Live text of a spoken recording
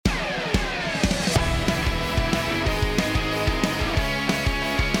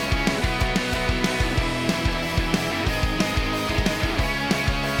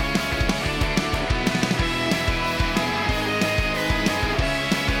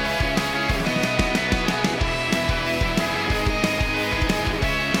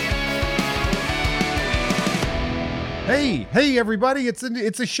Hey, everybody! It's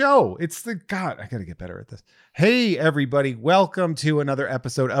a show. God. I gotta get better at this. Hey, everybody! Welcome to another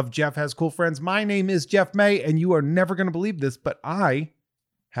episode of Jeff Has Cool Friends. My name is Jeff May, and you are never gonna believe this, but I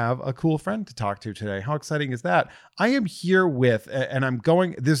have a cool friend to talk to today. How exciting is that? I am here with, and I'm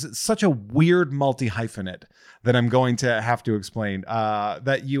going. There's such a weird multi-hyphenate that I'm going to have to explain.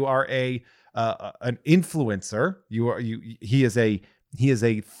 That you are an influencer. He is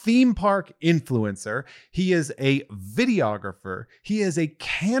a theme park influencer. He is a videographer. He is a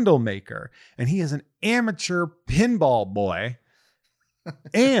candle maker. And he is an amateur pinball boy.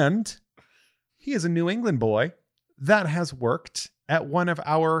 And he is a New England boy that has worked at one of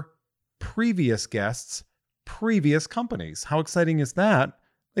our previous guests' previous companies. How exciting is that?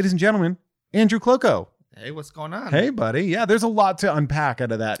 Ladies and gentlemen, Andrew Cloco. Hey, what's going on? Hey, buddy. Yeah, there's a lot to unpack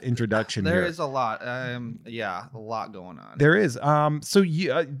out of that introduction. There here. is a lot. A lot going on. There is.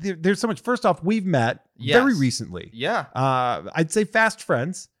 There's so much. First off, we've met very recently. Yeah. I'd say fast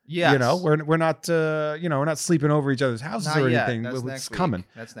friends. Yeah. You know, we're not we're not sleeping over each other's houses Not or yet. anything. That's It's next coming. week.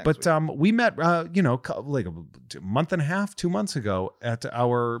 That's next But week. we met like a month and a half, 2 months ago at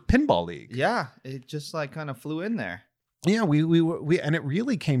our pinball league. Yeah, it just like kind of flew in there. Yeah, we and it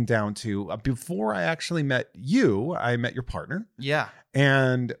really came down to before I actually met you, I met your partner. Yeah.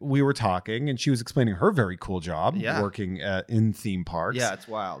 And we were talking, and she was explaining her very cool job working in theme parks. Yeah, it's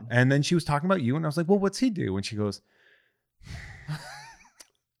wild. And then she was talking about you, and I was like, well, what's he do? And she goes,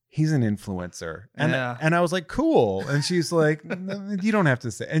 he's an influencer. And I was like, cool. And she's like, no, you don't have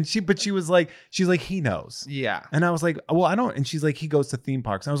to say. And she was like, he knows. Yeah. And I was like, well, I don't. And she's like, he goes to theme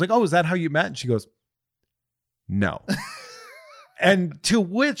parks. And I was like, oh, is that how you met? And she goes, no. And to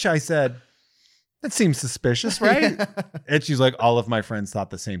which I said, that seems suspicious, right? And she's like, all of my friends thought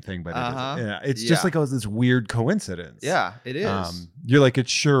the same thing, but it isn't. Yeah, it's just like this weird coincidence. Yeah, it is. You're like, it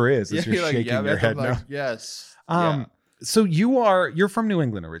sure is. As Yeah, you're shaking your head like, now. yes. So you're from New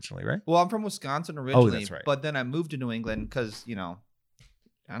England originally, right? Well, I'm from Wisconsin originally. Oh, that's right. But then I moved to New England because, I don't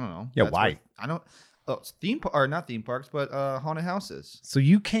know. Yeah, That's why? I don't. Oh, not theme parks, but haunted houses. So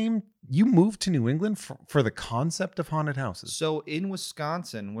you moved to New England for the concept of haunted houses. So in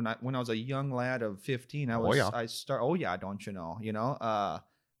Wisconsin, when I was a young lad of 15, don't you know?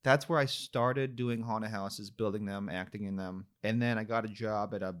 That's where I started doing haunted houses, building them, acting in them. And then I got a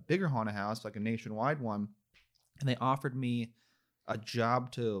job at a bigger haunted house, like a nationwide one. And they offered me a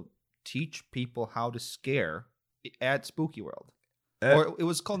job to teach people how to scare at Spooky World. Or it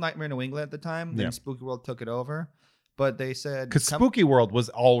was called Nightmare New England at the time. Then Spooky World took it over. But they said, because Spooky World was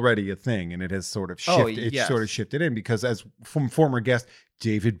already a thing, and it has sort of shifted. Sort of shifted in because, as from former guest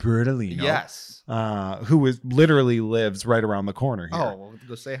David Bertolino, who literally lives right around the corner here. Oh, well,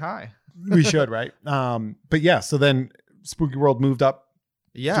 go say hi. We should, right? But yeah, so then Spooky World moved up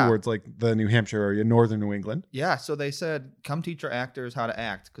towards like the New Hampshire area, northern New England. Yeah, so they said, come teach our actors how to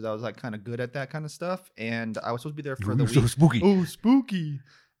act, because I was like kind of good at that kind of stuff, and I was supposed to be there for the week. So spooky. Oh, spooky.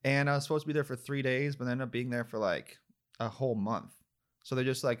 And I was supposed to be there for 3 days, but I ended up being there for like a whole month. So they're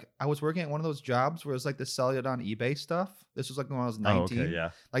just like, I was working at one of those jobs where it's like the sell it on eBay stuff. This was like when I was 19. Oh, okay, yeah.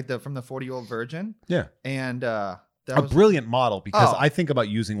 Like from the 40-year-old virgin. Yeah. And brilliant model, because I think about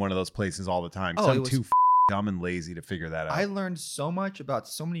using one of those places all the time. So I'm too dumb and lazy to figure that out. I learned so much about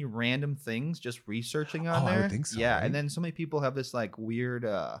so many random things just researching on there. I would think so. Yeah, right? and then so many people have this like weird,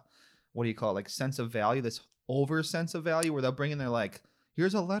 what do you call it? Like sense of value, this over sense of value, where they'll bring in their like,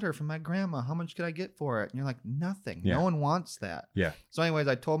 here's a letter from my grandma. How much could I get for it? And you're like, nothing. Yeah. No one wants that. Yeah. So anyways,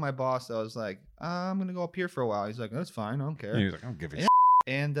 I told my boss, I was like, I'm going to go up here for a while. He's like, that's fine. I don't care. And he was like, I don't give a shit.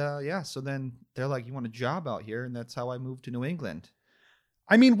 And so then they're like, you want a job out here? And that's how I moved to New England.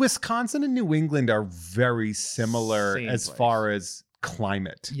 I mean, Wisconsin and New England are very similar as far as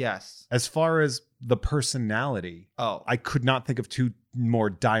climate. Yes. As far as the personality. Oh. I could not think of two more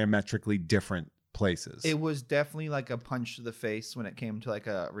diametrically different places. It was definitely like a punch to the face when it came to like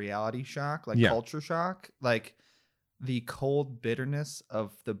a reality shock, like culture shock. Like the cold bitterness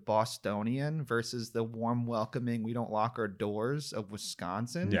of the Bostonian versus the warm welcoming, we don't lock our doors of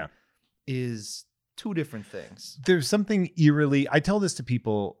Wisconsin is two different things. There's something eerily, I tell this to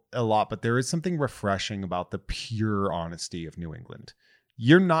people a lot, but there is something refreshing about the pure honesty of New England.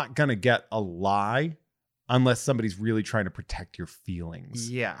 You're not going to get a lie unless somebody's really trying to protect your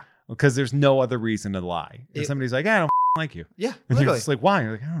feelings. Yeah. Because there's no other reason to lie. If somebody's like, I don't like you. Yeah. And you're just like, why?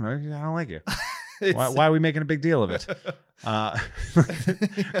 You're like, I don't know. I don't like you. Why are we making a big deal of it? That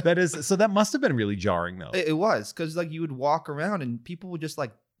must have been really jarring though. It was, because like you would walk around and people would just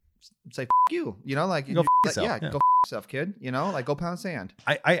like say, F you, like you go, yourself. Yeah, go yourself, kid. You know, like go pound sand.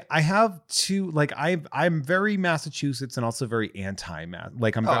 I have two, like I'm very Massachusetts and also very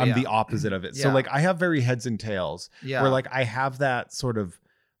like I'm the opposite of it. So like I have very heads and tails. Yeah. Where like I have that sort of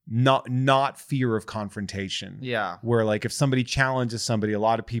not fear of confrontation. Yeah. Where like if somebody challenges somebody, a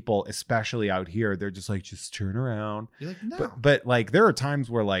lot of people, especially out here, they're just like, just turn around. You're like, no. But like there are times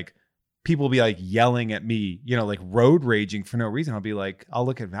where like people will be like yelling at me, you know, like road raging for no reason. I'll be like, I'll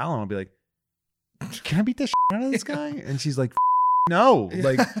look at Val and I'll be like, can I beat the shit out of this guy? And she's like, no.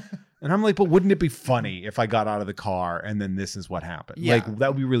 Like, and I'm like, but wouldn't it be funny if I got out of the car and then this is what happened? Yeah. Like, that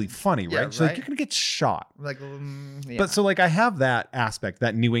would be really funny, right? Yeah, She's like, you're going to get shot. Like, yeah. But so like, I have that aspect,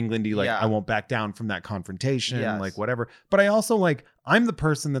 that New Englandy, like, Yeah. I won't back down from that confrontation, Yes. like whatever. But I also like, I'm the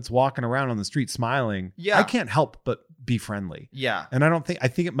person that's walking around on the street smiling. Yeah. I can't help but be friendly. Yeah. And I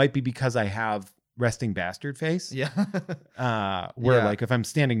think it might be because I have resting bastard face. Yeah. Where Yeah. like if I'm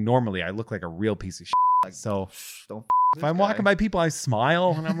standing normally, I look like a real piece of shit. Like, So don't if I'm walking by people, I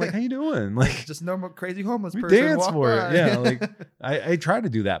smile and I'm like, how you doing? Like, just normal crazy homeless we person. dance walk for by. it. Yeah. Like I try to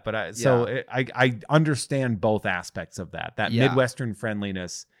do that, but I understand both aspects of that. That Yeah. Midwestern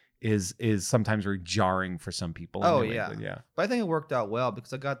friendliness is sometimes very jarring for some people. Oh, in New yeah. England. Yeah. But I think it worked out well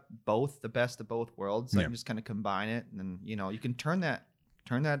because I got the best of both worlds. So I Yeah. can just kind of combine it, and then you can turn that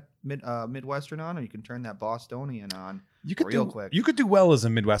Midwestern on, or you can turn that Bostonian on. You could real do quick. You could do well as a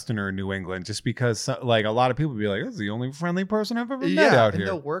Midwesterner in New England, just because like a lot of people would be like, "This is the only friendly person I've ever met out and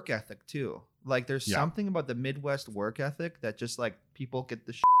here." the work ethic too. Like there's Yeah. something about the Midwest work ethic that just like people get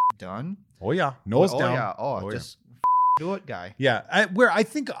the done. Oh yeah, nose oh, down. Yeah. Oh, yeah. just do it, guy. Yeah, where I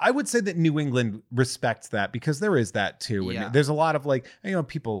think I would say that New England respects that, because there is that too, and Yeah. there's a lot of like,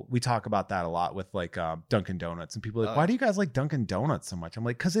 people, we talk about that a lot with like Dunkin' Donuts, and people are like, why do you guys like Dunkin' Donuts so much? I'm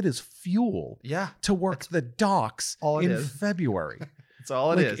like, because it is fuel Yeah. to work the docks all it in is. February. That's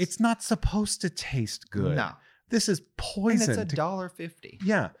all it Like, is. It's not supposed to taste good. No. This is poison. And it's $1.50.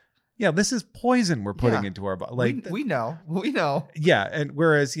 Yeah, this is poison we're putting Yeah. into our body. Like we know. yeah, and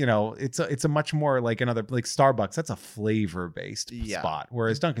whereas it's a much more like another, like Starbucks, that's a flavor based spot,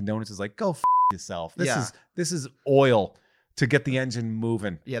 whereas Dunkin' Donuts is like, go yourself. This is oil to get the engine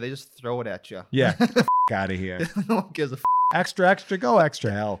moving. Yeah, they just throw it at you. Yeah, get the out of here. No one gives a Extra, go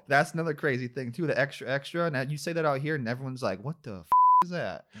extra hell. That's another crazy thing too. The extra. Now you say that out here, and everyone's like, "What the is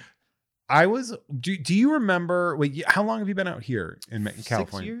that?" Do you remember? Wait, how long have you been out here in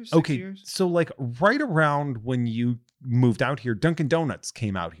California? 6 years. Okay, 6 years. so like right around when you moved out here, Dunkin' Donuts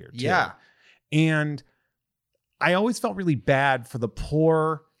came out here too. Yeah. And I always felt really bad for the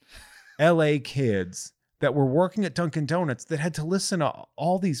poor LA kids that were working at Dunkin' Donuts that had to listen to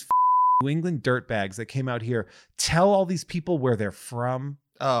all these New England dirtbags that came out here tell all these people where they're from.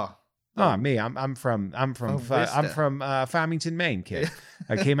 Me, I'm from Farmington, Maine, kid.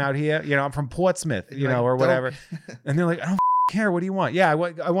 I came out here, I'm from Portsmouth, or whatever. And they're like, I don't care. What do you want? Yeah, I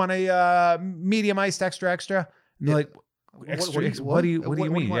want a medium iced extra. And they're like, extra. What do you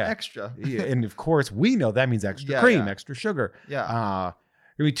mean? Want yeah, extra. Yeah, and of course we know that means extra cream, extra sugar. Yeah.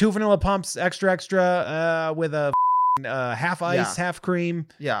 Give me 2 vanilla pumps, extra, with a half ice, half cream.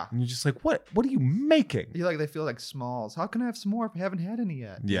 Yeah. And you're just like, what are you making? You like, they feel like Smalls. How can I have some more if I haven't had any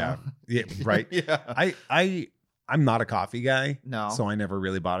yet? Yeah. Yeah. Right. Yeah. I'm not a coffee guy. No. So I never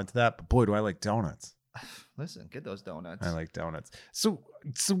really bought into that. But boy, do I like donuts. Listen, get those donuts. I like donuts. So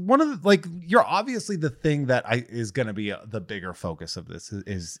one of the, like, you're obviously the thing that is going to be the bigger focus of this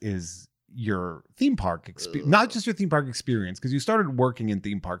is your theme park experience, not just your theme park experience, because you started working in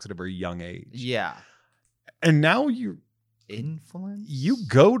theme parks at a very young age. Yeah. And now you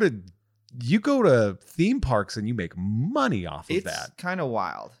go to theme parks and you make money off of that. It's kind of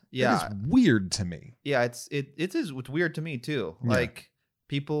wild. Yeah. It's weird to me. Yeah, it's weird to me too. Yeah. Like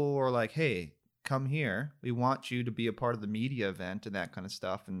people are like, "Hey, come here. We want you to be a part of the media event and that kind of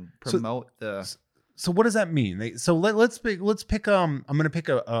stuff and promote the." So what does that mean? Let's pick. I'm going to pick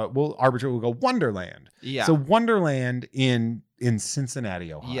we'll arbitrate. We'll go Wonderland. Yeah. So Wonderland in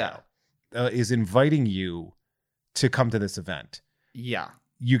Cincinnati, Ohio, is inviting you to come to this event. Yeah.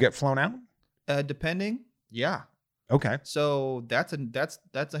 You get flown out? Depending. Yeah. Okay. So that's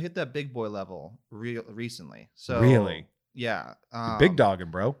I hit that big boy level recently. So really. Yeah. Big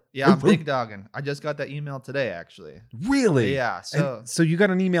dogging, bro. Yeah, I'm big dogging. I just got that email today, actually. Really? Yeah. So you got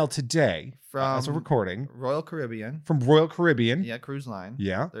an email today from as a recording. Royal Caribbean. From Royal Caribbean. Yeah, cruise line.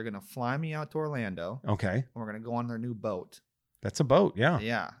 Yeah. They're going to fly me out to Orlando. Okay. And we're going to go on their new boat. That's a boat, yeah.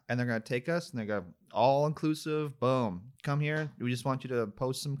 Yeah. And they're going to take us and they're going to all inclusive. Boom. Come here. We just want you to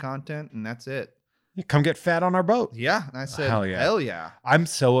post some content and that's it. You come get fat on our boat. Yeah. And I said, hell yeah. I'm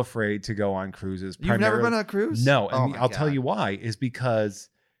so afraid to go on cruises. You've never been on a cruise? No. And I'll tell you why, is because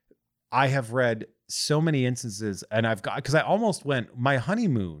I have read so many instances, and I've got, because I almost went, my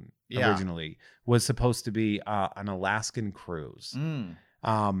honeymoon originally was supposed to be an Alaskan cruise.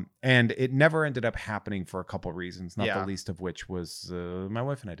 And it never ended up happening for a couple of reasons, not the least of which was my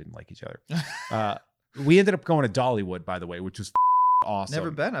wife and I didn't like each other. We ended up going to Dollywood, by the way, which was awesome.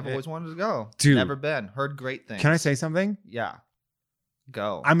 Never been. I've always wanted to go. Dude. Never been. Heard great things. Can I say something? Yeah.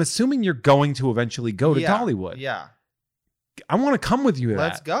 Go. I'm assuming you're going to eventually go to Dollywood. Yeah. I want to come with you to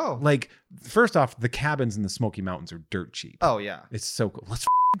Let's go. Like, first off, the cabins in the Smoky Mountains are dirt cheap. Oh, yeah. It's so cool. Let's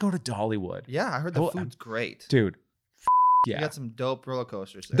go to Dollywood. Yeah, I heard the food's great. Dude, yeah. You got some dope roller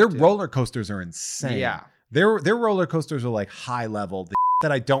coasters there. Their roller coasters are insane. Yeah. Their roller coasters are like high level. The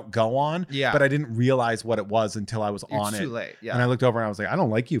that I don't go on, but I didn't realize what it was until I was on it. It's too late. Yeah. And I looked over and I was like, I don't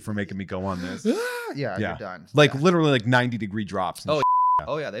like you for making me go on this. You're done. Like literally like 90-degree drops. And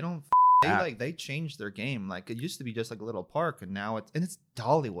they don't. They changed their game. Like it used to be just like a little park, and now it's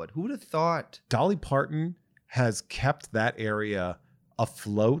Dollywood. Who would have thought? Dolly Parton has kept that area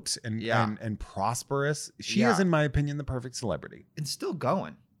afloat and prosperous. She is, in my opinion, the perfect celebrity. And still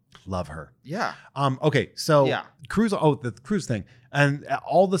going. Love her. Yeah. Okay. So cruise. Oh, the cruise thing, and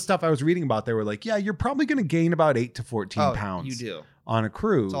all the stuff I was reading about, they were like, yeah, you're probably going to gain about 8 to 14 pounds. You do. On a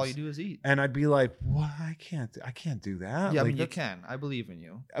cruise. That's all you do is eat. And I'd be like, what? I can't do that. Yeah, like, I mean, you can. I believe in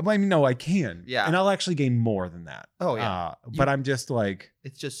you. I mean, no, I can. Yeah. And I'll actually gain more than that. Oh, yeah. But I'm just like.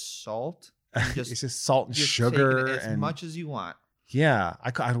 It's just salt. It's just salt and sugar. As much as you want. Yeah.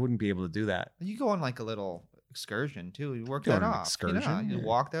 I wouldn't be able to do that. You go on like a little excursion too. You work that off. Excursion? You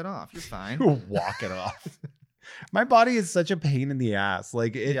walk that off. You're fine. Walk it off. My body is such a pain in the ass.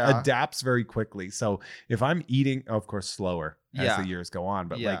 Like it adapts very quickly. So if I'm eating, of course, slower as the years go on,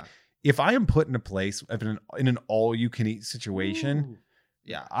 but like if I am put in a place in an all you can eat situation,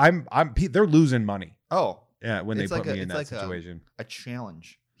 they're losing money. Oh, yeah, when they put me in that situation. A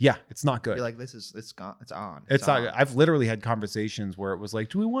challenge. Yeah, it's not good. You're like, it's on. It's not. I've literally had conversations where it was like,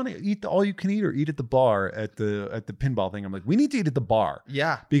 do we want to eat the all you can eat or eat at the bar at the pinball thing? I'm like, we need to eat at the bar.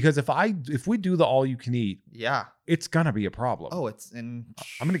 Yeah. Because if we do the all you can eat, it's gonna be a problem. Oh, I'm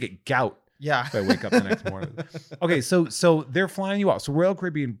gonna get gout. Yeah. If I wake up the next morning. Okay, so they're flying you out. So Royal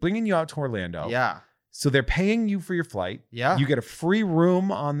Caribbean bringing you out to Orlando. Yeah. So they're paying you for your flight. Yeah. You get a free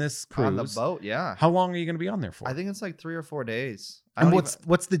room on this cruise. On the boat, yeah. How long are you going to be on there for? I think it's like 3 or 4 days. And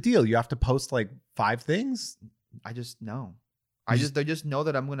what's the deal? You have to post like 5 things? I just know. They just know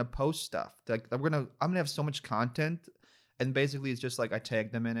that I'm going to post stuff. Like I'm going to have so much content, and basically it's just like I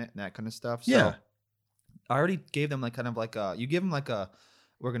tag them in it and that kind of stuff. So I already gave them like kind of like you give them like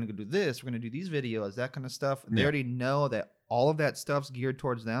we're going to do this, we're going to do these videos, that kind of stuff. And they already know that all of that stuff's geared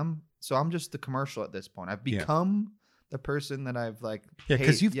towards them. So I'm just the commercial at this point. I've become the person that I've like. Yeah,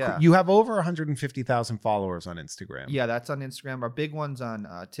 because you have over 150,000 followers on Instagram. Yeah, that's on Instagram. Our big one's on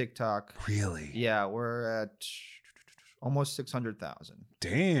TikTok. Really? Yeah, we're at almost 600,000.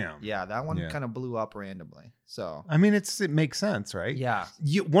 Damn. Yeah, that one kind of blew up randomly. So I mean, it makes sense, right? Yeah.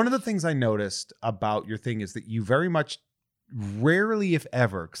 One of the things I noticed about your thing is that you very much rarely, if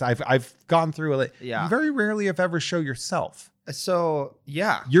ever, because I've gone through it. Yeah. You very rarely, if ever, show yourself. So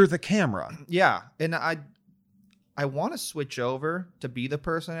you're the camera. Yeah, and I want to switch over to be the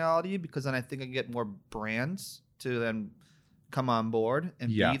personality, because then I think I can get more brands to then come on board and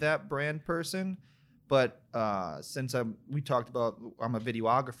be that brand person. But since we talked about I'm a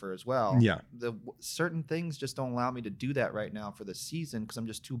videographer as well. Yeah, the certain things just don't allow me to do that right now for the season because I'm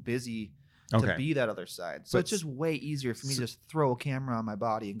just too busy to be that other side. So it's just way easier for me to just throw a camera on my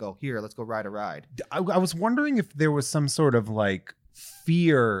body and go, here, let's go ride a ride. I was wondering if there was some sort of like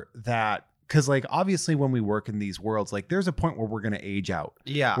fear that, because like obviously when we work in these worlds, like there's a point where we're going to age out.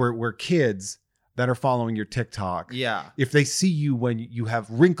 Yeah. We're kids that are following your TikTok. Yeah. If they see you when you have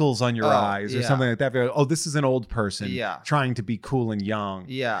wrinkles on your eyes or something like that, they're like, oh, this is an old person trying to be cool and young.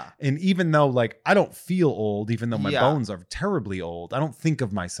 Yeah. And even though like I don't feel old, even though my bones are terribly old, I don't think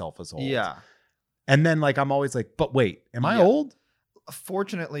of myself as old. Yeah. And then like I'm always like, but wait, am I old?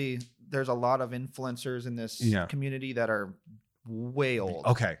 Fortunately, there's a lot of influencers in this community that are way old.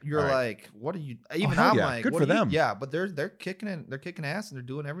 Okay. You're like, what are you? Even I'm like, good for them. Yeah, but they're kicking it. They're kicking ass and they're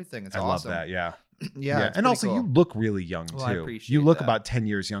doing everything. It's awesome. I love that. Yeah. Yeah. And also, you look really young too. I appreciate you look that. about 10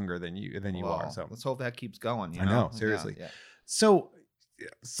 years younger than you are. So let's hope that keeps going. I know, seriously. Yeah. So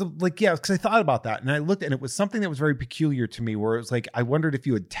like, because I thought about that and I looked and it was something that was very peculiar to me, where it was like, I wondered if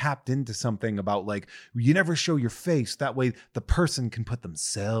you had tapped into something about like, you never show your face. That way the person can put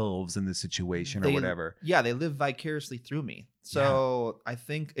themselves in the situation or whatever. Yeah. They live vicariously through me. So I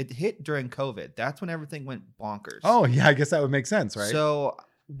think it hit during COVID. That's when everything went bonkers. Oh yeah. I guess that would make sense, right? So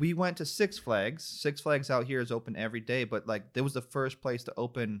we went to Six Flags. Six Flags out here is open every day, but like it was the first place to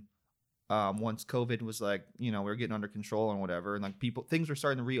open once COVID was like, we were getting under control and whatever, and like things were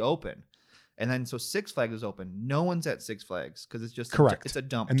starting to reopen. And then so Six Flags is open. No one's at Six Flags because it's just correct. It's a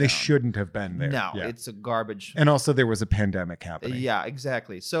dump, and town. They shouldn't have been there. No, it's a garbage. And also there was a pandemic happening. Yeah,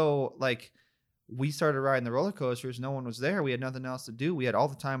 exactly. So like we started riding the roller coasters. No one was there. We had nothing else to do. We had all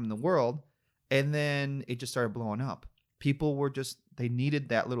the time in the world, and then it just started blowing up. People were they needed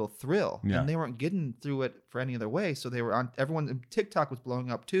that little thrill, and they weren't getting through it for any other way. So they were on. Everyone, TikTok was blowing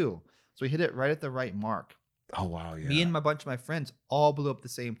up too. So we hit it right at the right mark. Oh wow! Yeah. Me and a bunch of my friends all blew up at the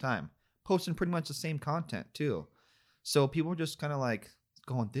same time. Posting pretty much the same content too. So people were just kind of like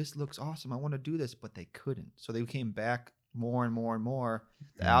going, this looks awesome. I want to do this, but they couldn't. So they came back more and more and more.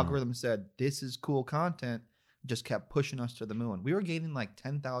 The algorithm said, this is cool content. Just kept pushing us to the moon. We were gaining like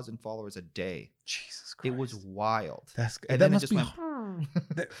 10,000 followers a day. Jesus Christ. It was wild. And then it just went.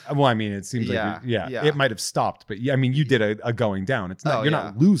 Well, I mean, it seems like it might have stopped, but I mean, you did a going down. It's not you're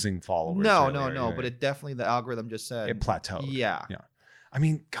not losing followers. No. But it definitely the algorithm just said it plateaued. Yeah. I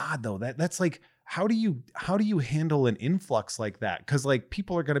mean, God, though, that's like, how do you handle an influx like that? Because like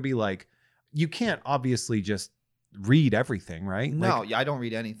people are going to be like, you can't obviously just read everything, right? No, I don't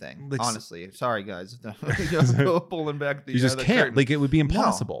read anything. Honestly, sorry guys, pulling back the. You just can't. Curtain. Like it would be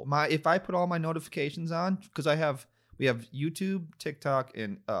impossible. No, if I put all my notifications on, because we have YouTube, TikTok,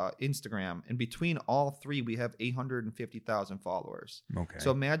 and Instagram, and between all three, we have 850,000 followers. Okay.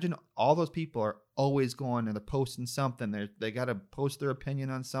 So imagine all those people are always going and they're posting something. They got to post their opinion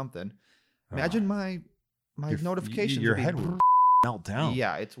on something. Imagine my notifications. Your head would melt down.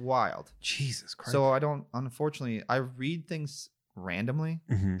 Yeah, it's wild. Jesus Christ. So unfortunately, I read things randomly,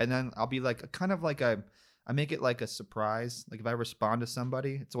 and then I'll be like, I make it like a surprise. Like if I respond to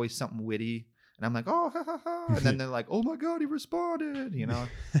somebody, it's always something witty. And I'm like, oh, ha, ha, ha. And then they're like, oh my God, he responded,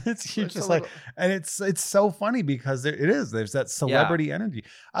 it's just like, and it's so funny because there's that celebrity energy.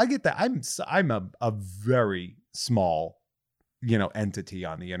 I get that. I'm a very small, entity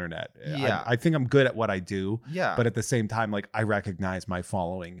on the internet. Yeah. I think I'm good at what I do. Yeah. But at the same time, like I recognize my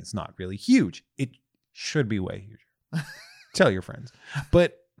following is not really huge. It should be way huger. Tell your friends.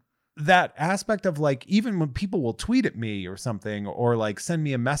 But that aspect of like, even when people will tweet at me or something, or like send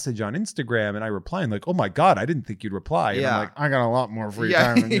me a message on Instagram and I reply and like, oh my God, I didn't think you'd reply. And I'm like, I got a lot more free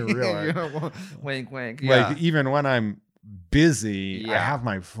time than you realize. Wink, wink. Like even when I'm busy, I have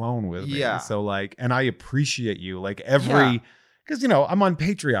my phone with me. Yeah. So like, and I appreciate you like because I'm on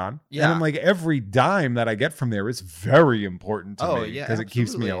Patreon and I'm like every dime that I get from there is very important to me because it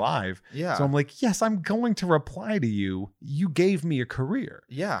keeps me alive. Yeah. So I'm like, yes, I'm going to reply to you. You gave me a career.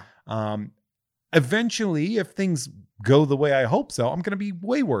 Yeah. Eventually, if things go the way I hope so, I'm going to be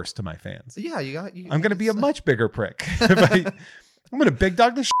way worse to my fans. Yeah, I'm going to be a much bigger prick. I'm going to big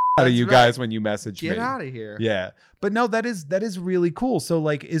dog the shit out of you guys when you message me. Get out of here. Yeah. But no, that is really cool. So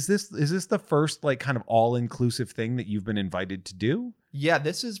like, is this the first like kind of all inclusive thing that you've been invited to do? Yeah,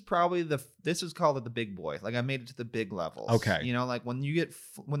 this is probably this is called the big boy. Like I made it to the big levels. Okay. Like when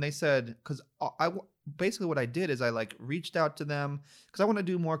they said, because I basically what I did is I like reached out to them because I want to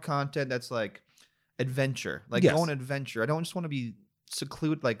do more content that's like adventure, like go on adventure. I don't just want to be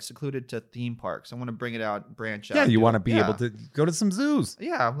secluded to theme parks. I want to bring it out, branch out. Yeah, you want to be able to go to some zoos.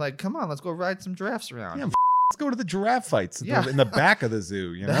 Yeah, I'm like, come on, let's go ride some giraffes around. Yeah, let's go to the giraffe fights in the back of the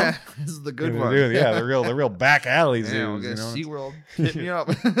zoo. This is the good one. Yeah, the real back alley zoos. We'll get SeaWorld hit me up.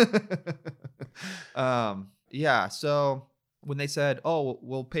 Yeah. So when they said, "Oh,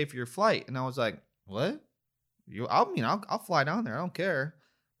 we'll pay for your flight," and I was like, "What? I'll fly down there. I don't care."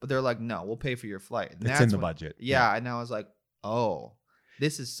 But they're like, "No, we'll pay for your flight." And it's in the budget. Yeah, and I was like, "Oh,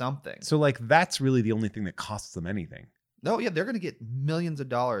 this is something." So like that's really the only thing that costs them anything. No, yeah, they're gonna get millions of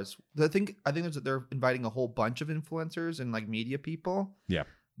dollars. I think they're inviting a whole bunch of influencers and like media people. Yeah,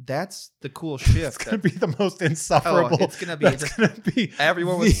 that's the cool shift. It's gonna be the most insufferable. It's gonna be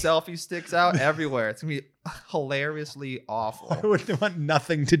everyone with selfie sticks out everywhere. It's gonna be hilariously awful. I would want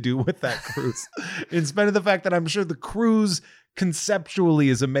nothing to do with that cruise, in spite of the fact that I'm sure the cruise conceptually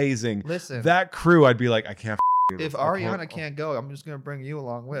is amazing. Listen, that crew, I'd be like, I can't. If Ariana can't go, I'm just gonna bring you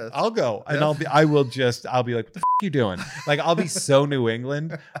along with. I'll go, and I'll be like, what the f*** you doing? Like, I'll be so New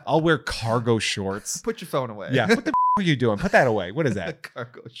England. I'll wear cargo shorts. Put your phone away. Yeah, what the f*** are you doing? Put that away. What is that?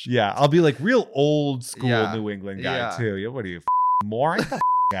 Cargo shorts. Yeah, I'll be like real old school New England guy too. Yeah, what are you, more? Get the f***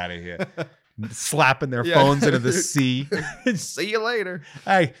 out of here. Slapping their phones into the sea. See you later.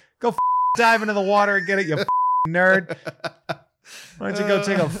 Hey, go dive into the water and get it, you nerd. Why don't you go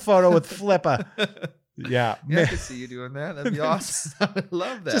take a photo with Flipper? Yeah, I could see you doing that. That'd be awesome. I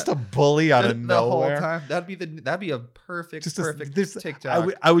love that. Just a bully out of nowhere. The whole time. That'd be a perfect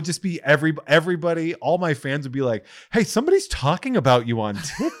TikTok. I would just be everybody. All my fans would be like, "Hey, somebody's talking about you on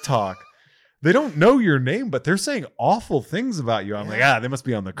TikTok." They don't know your name, but they're saying awful things about you. I'm like, they must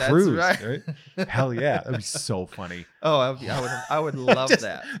be on the cruise. Right. Hell yeah. That'd be so funny. Oh, I would love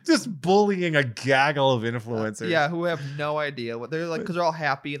that. Just bullying a gaggle of influencers. Who have no idea what they're like, because they're all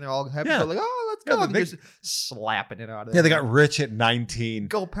happy and they're all happy. They're like, oh, let's go. And they're just slapping it out of them. Yeah, they got rich at 19.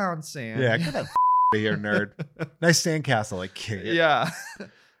 Go pound sand. Yeah, get that here, nerd. Nice sandcastle, like kick it. Yeah.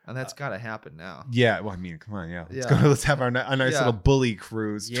 And that's got to happen now. Yeah. Well, I mean, come on. Yeah. Let's have a nice little bully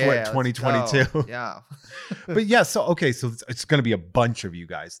cruise 2022. Yeah. But yeah. So, okay. So it's going to be a bunch of you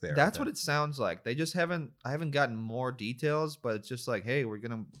guys there. That's what it sounds like. They just I haven't gotten more details, but it's just like, hey, we're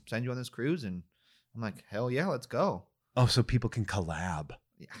going to send you on this cruise. And I'm like, hell yeah, let's go. Oh, so people can collab.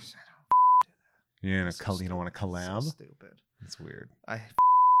 Yeah. You don't want to collab? So stupid. It's weird.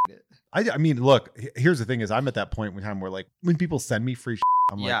 I mean, look, here's the thing is I'm at that point in time where like when people send me free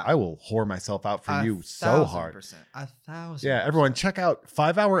I'm like, I will whore myself out for you so hard. 1,000%. Yeah, everyone check out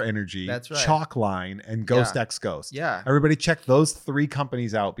 5 Hour Energy, that's right. Chalkline, and Ghost X Ghost. Yeah. Everybody check those 3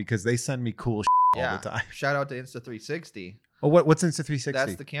 companies out because they send me cool all the time. Shout out to Insta360. Oh, what's Insta360?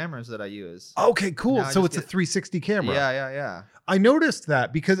 That's the cameras that I use. Okay, cool. So it's a 360 camera. Yeah. I noticed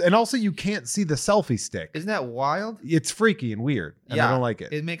that and also you can't see the selfie stick. Isn't that wild? It's freaky and weird. And I don't like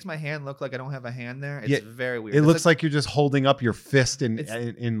it. It makes my hand look like I don't have a hand there. It's very weird. It looks like you're just holding up your fist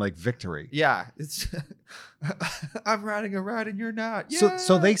in like victory. Yeah. It's I'm riding a ride and you're not. Yeah.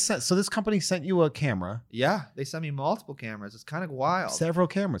 So this company sent you a camera. Yeah. They sent me multiple cameras. It's kind of wild. Several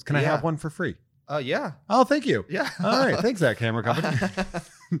cameras. Can I have one for free? Yeah. Oh, thank you. Yeah. All right. Thanks, that camera company.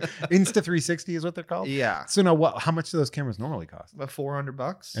 Insta360 is what they're called? Yeah. So now how much do those cameras normally cost? About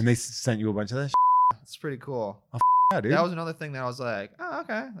 $400. And they sent you a bunch of that? It's pretty cool. Oh, yeah, dude. That was another thing that I was like, oh,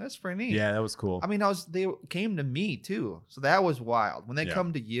 okay. That's pretty neat. Yeah, that was cool. I mean, they came to me too. So that was wild. When they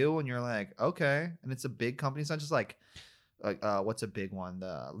come to you and you're like, okay. And it's a big company. It's not just like what's a big one?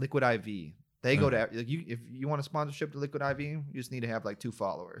 The Liquid IV. They go to you if you want a sponsorship to Liquid IV, you just need to have like 2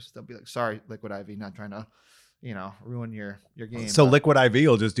 followers. They'll be like, "Sorry, Liquid IV, not trying to, ruin your game." So Liquid IV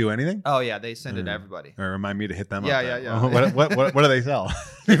will just do anything? Oh yeah, they send it to everybody. Or remind me to hit them up. Yeah. What do they sell? I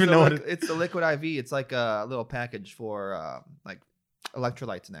don't even know it's the Liquid IV. It's like a little package for like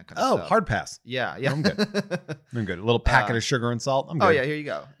electrolytes and that kind of stuff. Oh, hard pass. Yeah. I'm good. I'm good. A little packet of sugar and salt. I'm good. Oh yeah, here you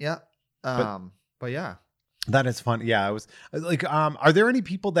go. Yeah. But yeah. That is fun. Yeah, I was like, are there any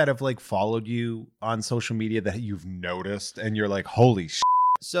people that have like followed you on social media that you've noticed and you're like, holy shit?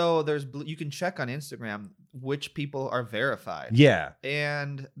 So you can check on Instagram which people are verified. Yeah.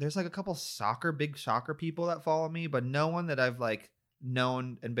 And there's like a couple big soccer people that follow me, but no one that I've like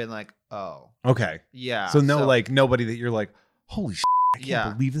known and been like, oh. Okay. Yeah. So like nobody that you're like, holy shit, I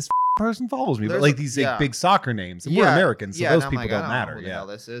can't believe this person follows me. But like these big soccer names. And we're Americans, so those people don't matter. What the hell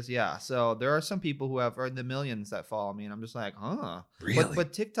this is. Yeah. So there are some people who are in the millions that follow me, and I'm just like, huh. Really?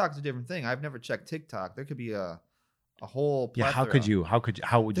 But TikTok's a different thing. I've never checked TikTok. There could be a whole plethora. Yeah,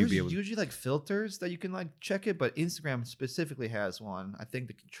 how would you be able to? There's usually like filters that you can like check it, but Instagram specifically has one. I think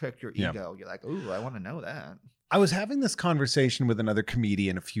to trick your ego. You're like, ooh, I want to know that. I was having this conversation with another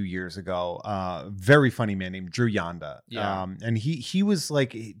comedian a few years ago, very funny man named Drew Yonda. Yeah. And he was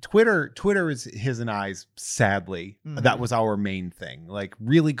like, Twitter is his and I's, sadly. Mm-hmm. That was our main thing. Like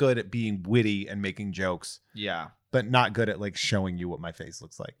really good at being witty and making jokes. Yeah. But not good at like showing you what my face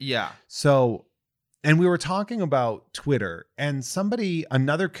looks like. Yeah. So, and we were talking about Twitter and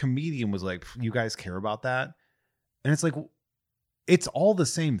another comedian was like, you guys care about that? And it's like, it's all the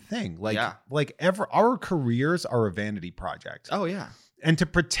same thing. Our careers are a vanity project. Oh yeah. And to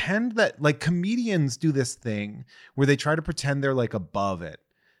pretend that like comedians do this thing where they try to pretend they're like above it.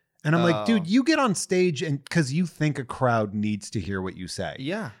 And I'm like, dude, you get on stage and because you think a crowd needs to hear what you say.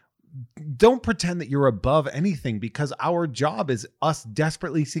 Yeah. Don't pretend that you're above anything because our job is us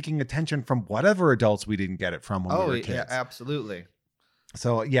desperately seeking attention from whatever adults we didn't get it from when we were kids. Yeah, absolutely.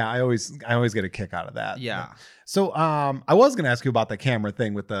 So yeah, I always get a kick out of that. Yeah. So I was gonna ask you about the camera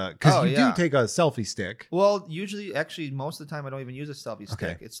thing with because you do take a selfie stick. Well, usually, actually, most of the time I don't even use a selfie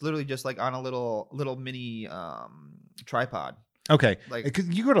stick. It's literally just like on a little mini tripod. Okay, like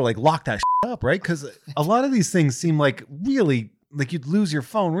you gotta like lock that up, right? Because a lot of these things seem like really like you'd lose your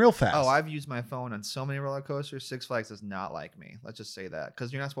phone real fast. Oh, I've used my phone on so many roller coasters. Six Flags does not like me. Let's just say that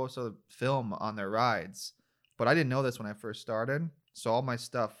because you're not supposed to film on their rides. But I didn't know this when I first started. So all my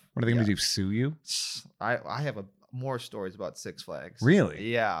stuff. What are they going to do? Sue you? I have more stories about Six Flags.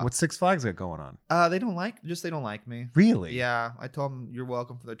 Really? Yeah. What's Six Flags got going on? They don't like me. Really? Yeah. I told them you're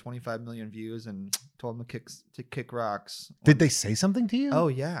welcome for their 25 million views and told them to kick rocks. Did they say something to you? Oh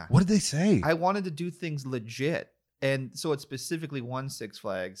yeah. What did they say? I wanted to do things legit. And so it's specifically one Six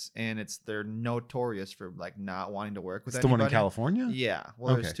Flags, and they're notorious for like not wanting to work with it's anybody. the one in California? Yeah.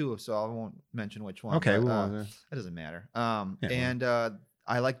 Well, there's two, so I won't mention which one. Okay. But, it doesn't matter.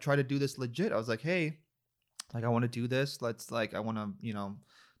 I like try to do this legit. I was like, hey, like I want to do this. I want to,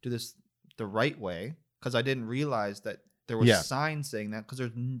 do this the right way, because I didn't realize that there was signs saying that,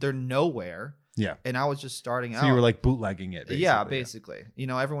 because they're nowhere. Yeah. And I was just starting out. So you were like bootlegging it. Yeah, basically.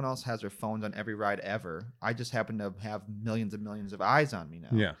 Everyone else has their phones on every ride ever. I just happen to have millions and millions of eyes on me now.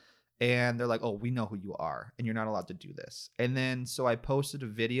 Yeah. And they're like, oh, we know who you are, and you're not allowed to do this. And then so I posted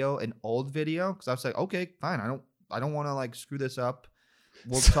an old video, because I was like, okay, fine. I don't want to like screw this up.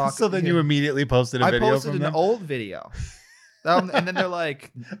 We'll talk. So then you immediately posted a video. I posted an old video. And then they're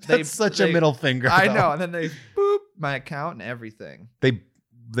like, that's such a middle finger. I know. And then they boop my account and everything.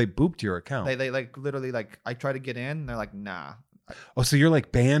 They booped your account. They like literally like I try to get in and they're like, nah. Oh, so you're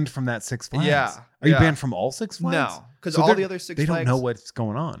like banned from that Six Flags? Yeah. Are you banned from all Six Flags? No, because all the other Six Flags, they don't know what's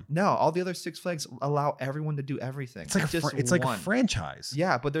going on. No, all the other Six Flags allow everyone to do everything. It's like it's like a franchise.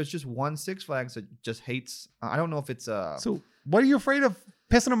 Yeah, but there's just one Six Flags that just hates. I don't know if it's So what are you afraid of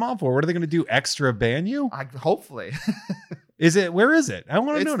pissing them off for? What are they going to do? Extra ban you? Hopefully. Where is it? I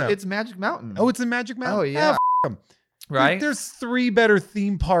want to know now. It's Magic Mountain. Oh, it's in Magic Mountain. Oh yeah. Right? There's 3 better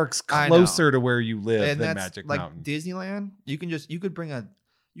theme parks closer to where you live than Magic Mountain. Like Disneyland, you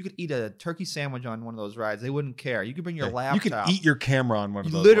could eat a turkey sandwich on one of those rides. They wouldn't care. You could bring your laptop. You could eat your camera on one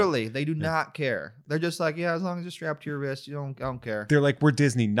of those. Literally, they do not care. They're just like, yeah, as long as it's strapped to your wrist, I don't care. They're like, we're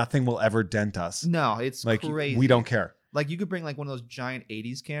Disney. Nothing will ever dent us. No, it's like, crazy. We don't care. Like you could bring like one of those giant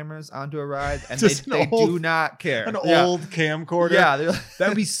 80s cameras onto a ride, and they do not care. An old camcorder. Yeah.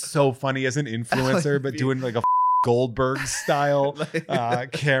 That'd be so funny as an influencer, but doing like a Goldberg style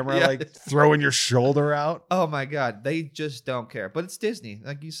camera, like throwing your shoulder out. Oh my God. They just don't care. But it's Disney.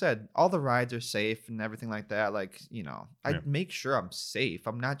 Like you said, all the rides are safe and everything like that. Like, I make sure I'm safe.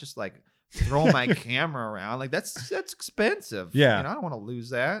 I'm not just like throwing my camera around. Like that's expensive. Yeah. I don't want to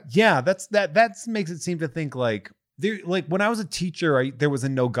lose that. Yeah. That makes it seem to think like when I was a teacher, there was a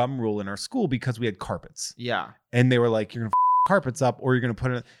no gum rule in our school because we had carpets. Yeah. And they were like, you're going to carpets up or you're going to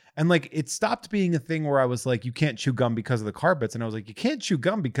put it. And like, it stopped being a thing where I was like, you can't chew gum because of the carpets. And I was like, you can't chew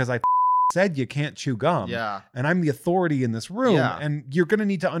gum because I said you can't chew gum. Yeah. And I'm the authority in this room. Yeah. And you're going to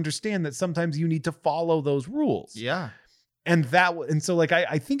need to understand that sometimes you need to follow those rules. Yeah. And so like,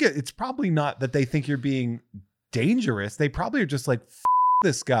 I think it's probably not that they think you're being dangerous. They probably are just like,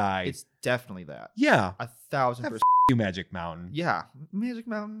 this guy. It's definitely that. Yeah. 1,000%. You Magic Mountain. Yeah. Magic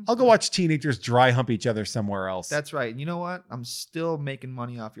Mountain. I'll go watch teenagers dry hump each other somewhere else. That's right. You know what? I'm still making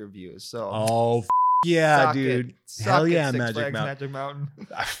money off your views. So. Oh, yeah, dude. Hell yeah, Magic Mountain.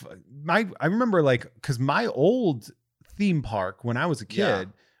 I remember like, because my old theme park when I was a kid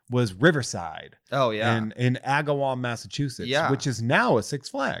was Riverside. Oh, yeah. In Agawam, Massachusetts, which is now a Six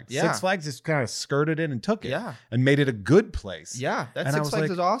Flags. Yeah. Six Flags just kind of skirted in and took it. Yeah. And made it a good place. Yeah. That Six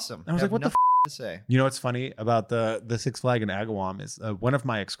Flags is awesome. I was like, what the to say. You know what's funny about the Six Flag in Agawam is one of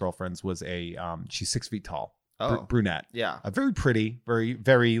my ex-girlfriends was she's 6 feet tall. Brunette. Yeah. Very pretty, very,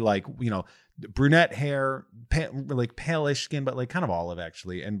 very like, brunette hair, like palish skin, but like kind of olive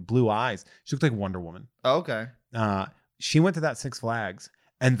actually, and blue eyes. She looked like Wonder Woman. Oh, okay. She went to that Six Flags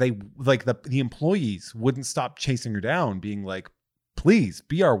and they like the employees wouldn't stop chasing her down, being like, please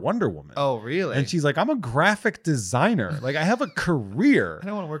be our Wonder Woman. Oh, really? And she's like, I'm a graphic designer. Like, I have a career. I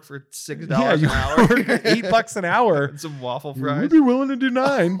don't want to work for $6 an hour. Work for $8 an hour. And some waffle fries. Would be willing to do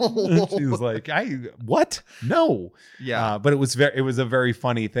 $9. And she was like, what? No. Yeah. But it was a very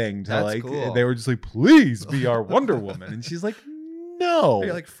funny thing to That's cool. They were just like, please be our Wonder Woman. And she's like, no.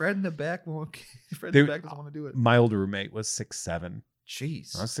 You're like, Fred in the back doesn't want to do it. My older roommate was 6'7".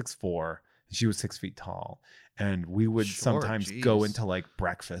 Jeez. I was 6'4". She was 6 feet tall. And we would sometimes go into like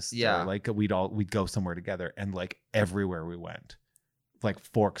breakfast. Yeah. Or like we'd go somewhere together, and like everywhere we went, like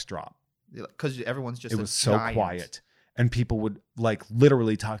forks drop. Because everyone's just it was so quiet. And people would like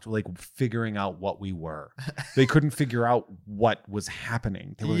literally talk to like figuring out what we were. They couldn't figure out what was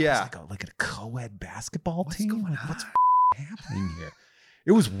happening. They were like a co-ed basketball team. Like, what's happening here?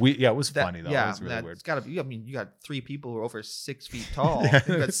 It was weird. Yeah, it was funny though. Yeah, it was really weird. It's gotta be. I mean, you got 3 people who are over 6 feet tall. You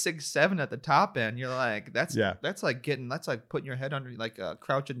got 6'7" at the top end. You're like, that's like putting your head under, like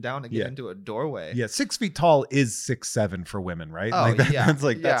crouching down to get into a doorway. Yeah, 6 feet tall is 6'7" for women, right? Oh, like that's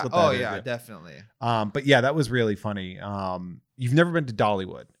what that is. Oh yeah, definitely. But yeah, that was really funny. You've never been to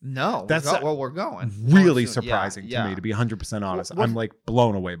Dollywood? No. We're going. Really surprising to me, to be 100% honest. I'm like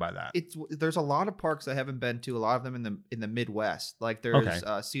blown away by that. There's a lot of parks I haven't been to. A lot of them in the Midwest. Like there's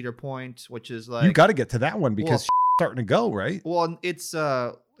Cedar Point, which is like you got to get to that one because starting to go right. Well, it's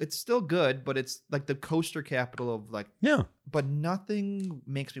it's still good, but it's like the coaster capital of like, Yeah. But nothing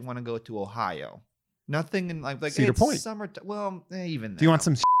makes me want to go to Ohio. Nothing in like Cedar Point. Summer. Well, even. Do you want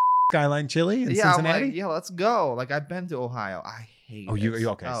some Skyline chili in Cincinnati? Like, let's go. Like I've been to Ohio. I hate it. You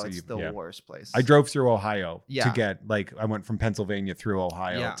okay? Oh, so it's the worst place. I drove through Ohio to get like I went from Pennsylvania through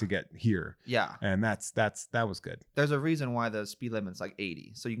Ohio to get here. Yeah, and that was good. There's a reason why the speed limit's like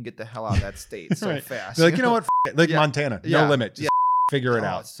 80, so you can get the hell out of that state so fast. You're like, you know what? Like Montana, no limit. Just figure it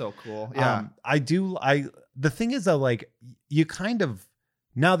out. It's so cool. Yeah, The thing is though, like you kind of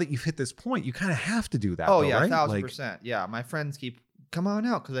now that you've hit this point, you kind of have to do that. Oh though, yeah, right? 1000%. Yeah, my friends keep come on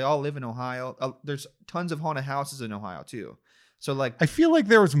out because they all live in Ohio. There's tons of haunted houses in Ohio too. So like, I feel like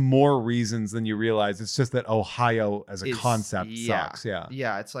there was more reasons than you realize. It's just that Ohio as a concept sucks. Yeah.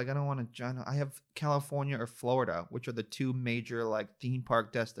 Yeah. It's like, I don't want to, I have California or Florida, which are the two major like theme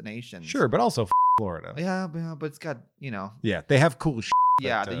park destinations. Sure. But also Florida. Yeah. But it's got, Yeah. They have cool shit.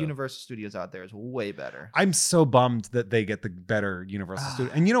 Yeah, the Universal Studios out there is way better. I'm so bummed that they get the better Universal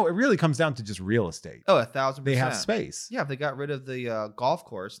Studio. And it really comes down to just real estate. Oh, 1,000%. They have space. Yeah, if they got rid of the golf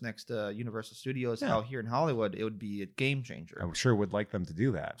course next to Universal Studios out here in Hollywood, it would be a game changer. I sure would like them to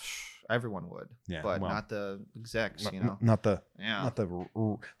do that. Everyone would. Yeah, but not the execs, Not the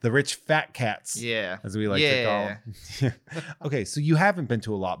rich fat cats. Yeah. As we like to call. Okay, so you haven't been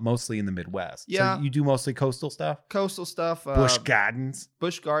to a lot, mostly in the Midwest. Yeah. So you do mostly coastal stuff? Coastal stuff. Busch Gardens.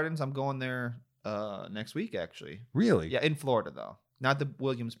 Busch Gardens. I'm going there next week, actually. Really? Yeah, in Florida though. Not the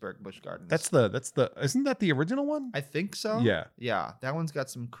Williamsburg Busch Gardens. Isn't that the original one? I think so. Yeah. Yeah. That one's got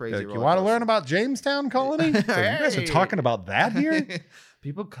some crazy. You want to learn about Jamestown Colony? So you guys are talking about that here?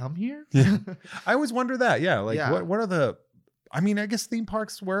 People come here? Yeah. I always wonder that. Yeah. Like what are I guess theme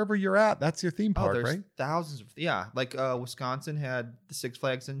parks wherever you're at, that's your theme park, there's right? Thousands of like Wisconsin had the Six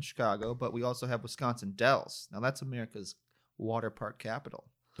Flags in Chicago, but we also have Wisconsin Dells. Now that's America's water park capital.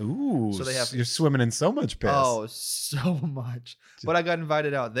 Ooh, so you're swimming in so much piss. Oh, so much. But I got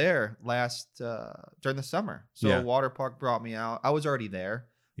invited out there during the summer. So a water park brought me out. I was already there.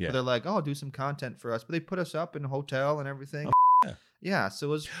 Yeah. But they're like, oh, do some content for us. But they put us up in a hotel and everything. Oh, yeah. So it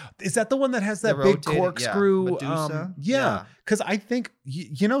was. Is that the one that has that big corkscrew? Medusa? Yeah. Because I think,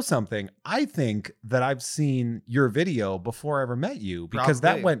 you know something? I think that I've seen your video before I ever met you because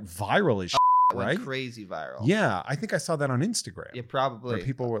that went viral as shit. Right? Went crazy viral. Yeah, I think I saw that on Instagram. Yeah, probably. Where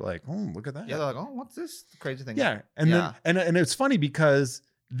people were like, "Oh, look at that." Yeah, they're like, "Oh, what's this crazy thing?" Yeah, and then and it's funny because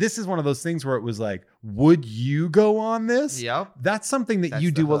this is one of those things where it was like, "Would you go on this?" Yep. That's something that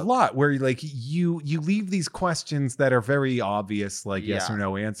you do a lot, where you leave these questions that are very obvious, like yes or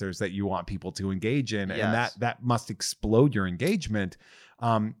no answers that you want people to engage in, and that must explode your engagement.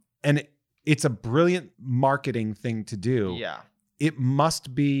 And it's a brilliant marketing thing to do. Yeah, it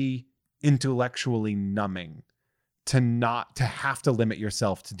must be intellectually numbing to have to limit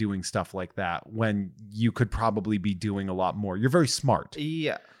yourself to doing stuff like that when you could probably be doing a lot more. You're very smart.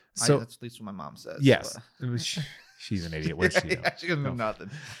 Yeah. So that's at least what my mom says. Yes. She's an idiot. Where's she? She doesn't know nothing.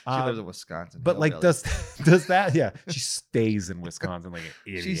 She lives in Wisconsin. But like, does that? Yeah. She stays in Wisconsin like an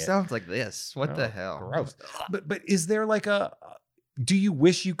idiot. She sounds like this. What the hell? Gross. But is there like do you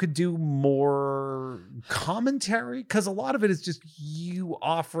wish you could do more commentary? Because a lot of it is just you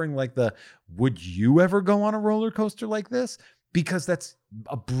offering like would you ever go on a roller coaster like this? Because that's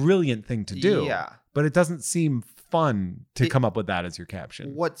a brilliant thing to do. Yeah. But it doesn't seem fun to come up with that as your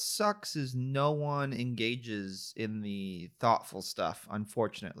caption. What sucks is no one engages in the thoughtful stuff,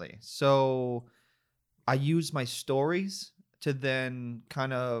 unfortunately. So I use my stories to then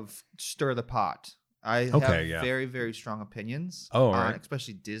kind of stir the pot. I have very, very strong opinions on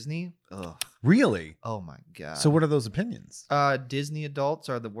especially Disney. Ugh. Really? Oh my God. So what are those opinions? Disney adults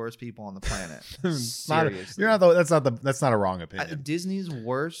are the worst people on the planet. Seriously. That's not a wrong opinion. Disney's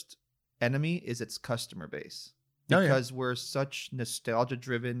worst enemy is its customer base. Because we're such nostalgia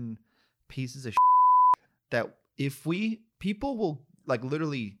driven pieces of that people will like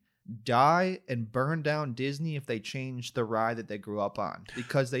literally die and burn down Disney if they change the ride that they grew up on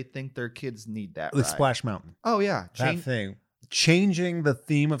because they think their kids need that ride. Splash Mountain. Oh yeah. That thing. Changing the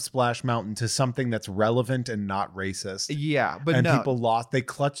theme of Splash Mountain to something that's relevant and not racist. Yeah. But people they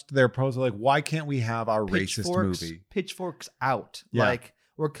clutched their pearls like, why can't we have our racist movie? Pitchforks out. Yeah. Like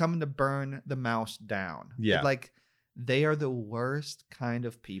we're coming to burn the mouse down. Yeah. Like they are the worst kind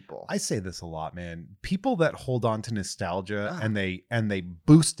of people. I say this a lot, man. People that hold on to nostalgia and they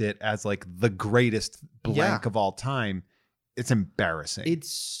boost it as like the greatest blank of all time. It's embarrassing. It's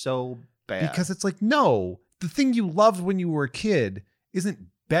so bad. Because it's like, no, the thing you loved when you were a kid isn't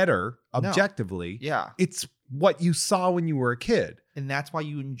better objectively. No. Yeah. It's what you saw when you were a kid. And that's why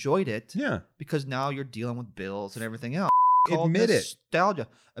you enjoyed it. Yeah. Because now you're dealing with bills and everything else. Admit it. Nostalgia.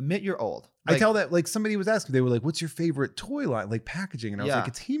 Admit you're old. I tell that, like, somebody was asking, they were like, what's your favorite toy line, like packaging? And I was like,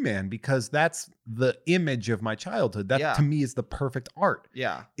 it's He-Man, because that's the image of my childhood. That to me is the perfect art.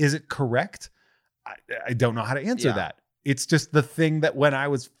 Yeah. Is it correct? I don't know how to answer that. It's just the thing that when I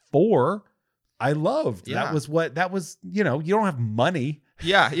was 4, I loved. Yeah. That was, you know, you don't have money.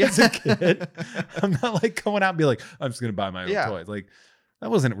 Yeah. As a kid. I'm not like going out and be like, I'm just going to buy my own toys. Like,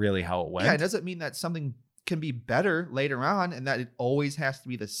 that wasn't really how it went. Yeah. It doesn't mean that something can be better later on and that it always has to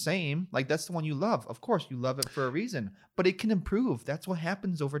be the same. Like, that's the one you love. Of course, you love it for a reason, but it can improve. That's what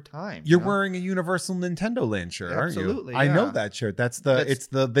happens over time. You're wearing a Universal Nintendo Land shirt, aren't you? Absolutely. I know that shirt. It's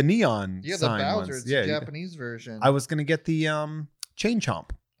the neon sign the Bowser. ones. It's the Japanese version. I was going to get the Chain Chomp.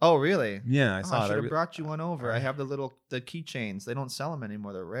 Oh, really? Yeah, I saw I should have brought you one over. I have the keychains. They don't sell them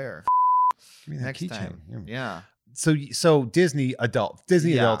anymore. They're rare. Give me that keychain. Yeah. So Disney adults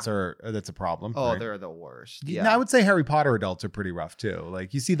are that's a problem. Oh, right? They're the worst. Yeah. Now, I would say Harry Potter adults are pretty rough too.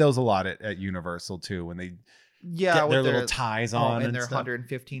 Like, you see those a lot at Universal too, when they get their little ties on and their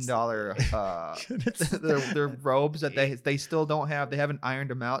 $115 their robes that they still don't have. They haven't ironed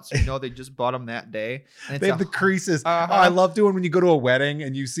them out, so you know they just bought them that day. And they have the creases. I love doing when you go to a wedding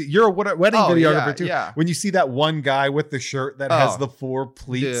and you see, you're a wedding videographer too. Yeah. When you see that one guy with the shirt that has the 4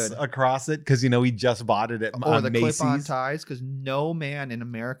 pleats across it, because you know he just bought it at or the Macy's. clip-on ties, because no man in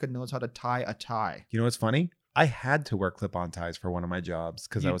America knows how to tie a tie. You know what's funny? I had to wear clip-on ties for one of my jobs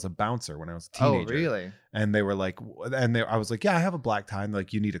because I was a bouncer when I was a teenager. Oh, really? And they were like, I was like, yeah, I have a black tie. And they're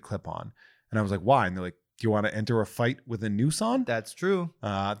like, you need a clip-on. And I was like, why? And they're like, do you want to enter a fight with a noose on? That's true.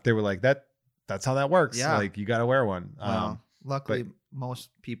 They were like, that's how that works. Yeah. Like, you got to wear one. Well, luckily, most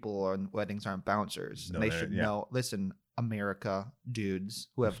people on weddings aren't bouncers. And they should know. Listen, America dudes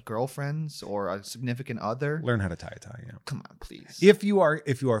who have girlfriends or a significant other, learn how to tie a tie. Yeah. Come on, please. If you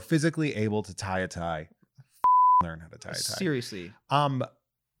are physically able to tie a tie, learn how to tie a tie. Seriously.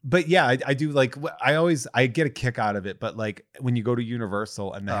 But yeah, I do like, I get a kick out of it. But like when you go to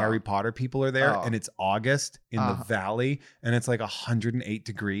Universal and the Harry Potter people are there and it's August in the valley and it's like 108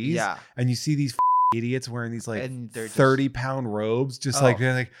 degrees. Yeah. And you see these idiots wearing these like 30-pound robes, just like,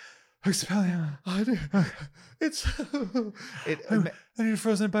 they're like, I need a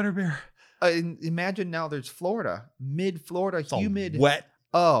frozen butterbeer. Imagine now there's mid-Florida, humid. Wet.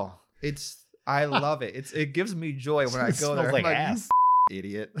 Oh, I love it. It gives me joy when I go there. Like ass.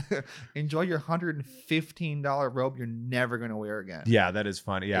 Idiot. Enjoy your $115 robe you're never going to wear again. Yeah, that is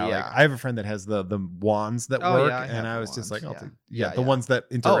funny. Yeah. Like, I have a friend that has the wands that work. And I was just like, the ones that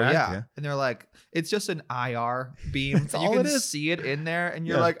interact. And they're like, it's just an IR beam. You can see it in there. And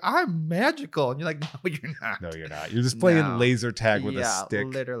you're like, I'm magical. And you're like, no, you're not. No, you're not. You're just playing laser tag with a stick.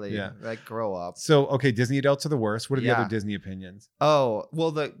 Literally. Yeah. Like, grow up. So, okay, Disney adults are the worst. What are the other Disney opinions? Oh,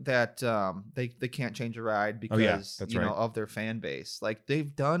 well, they can't change a ride because of their fan base. Like,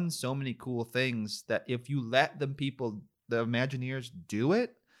 they've done so many cool things that if you let the Imagineers do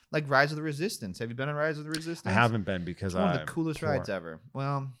it, like Rise of the Resistance. Have you been on Rise of the Resistance? I haven't been because it's one of the coolest rides ever.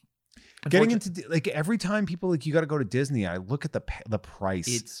 Well, getting into like every time people like you got to go to Disney, I look at the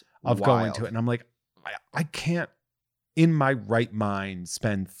price of going to it, and I'm like, I can't in my right mind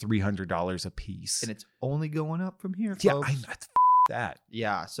spend $300 a piece, and it's only going up from here. Yeah, folks. that.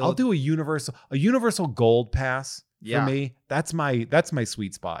 Yeah, so I'll do a universal gold pass. For me, that's my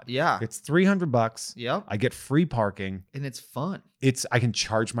sweet spot. Yeah. It's $300. Yep. I get free parking. And it's fun. I can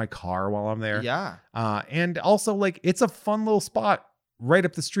charge my car while I'm there. Yeah. And also like it's a fun little spot right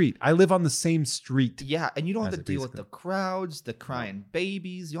up the street. I live on the same street. Yeah, and you don't have to deal with the crowds, the crying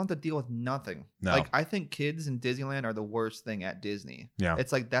babies. You don't have to deal with nothing. No. Like, I think kids in Disneyland are the worst thing at Disney. Yeah.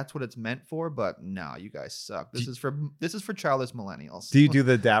 It's like that's what it's meant for, but no, you guys suck. This is for childless millennials. Do you do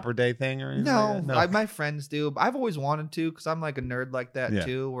the Dapper Day thing or anything? No, my friends do. I've always wanted to because I'm like a nerd like that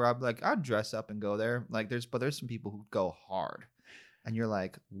too, where I'm like, I'd dress up and go there. Like there's some people who go hard. And you're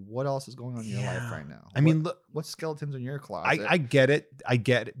like, what else is going on in your life right now? I mean, look, what skeletons in your closet? I get it. I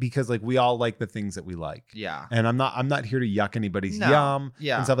get it because like we all like the things that we like. Yeah. And I'm not here to yuck anybody's yum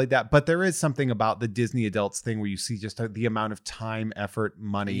and stuff like that. But there is something about the Disney adults thing where you see just the amount of time, effort,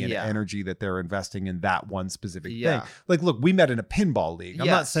 money, and energy that they're investing in that one specific thing. Like, look, we met in a pinball league. I'm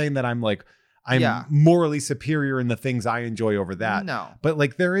not saying that I'm morally superior in the things I enjoy over that. No. But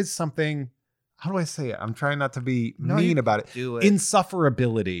like there is something. How do I say it? I'm trying not to be mean about it. Do it.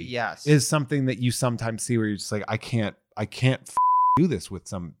 Insufferability is something that you sometimes see where you're just like, I can't do this with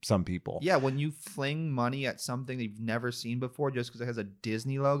some people. Yeah, when you fling money at something that you've never seen before just because it has a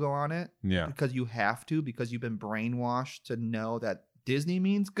Disney logo on it. Yeah. Because you have to, because you've been brainwashed to know that Disney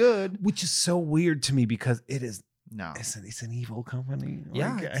means good. Which is so weird to me because it is No. It's an evil company.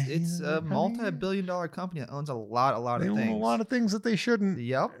 Yeah, it's a multi-billion-dollar company that owns a lot of things. They own a lot of things that they shouldn't.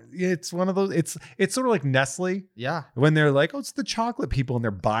 Yep. It's one of those. It's sort of like Nestle. Yeah. When they're like, oh, it's the chocolate people, and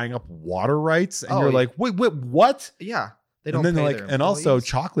they're buying up water rights, and you're like, wait, what? Yeah. They don't. And then they're like, and also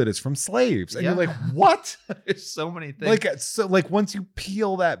chocolate is from slaves, and you're like, what? There's so many things. Like once you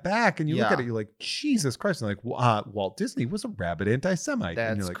peel that back and you look at it, you're like, Jesus Christ! And like, Walt Disney was a rabid anti-Semite.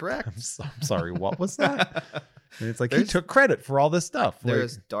 That's and you're like, correct. I'm sorry, what was that? And it's like he took credit for all this stuff.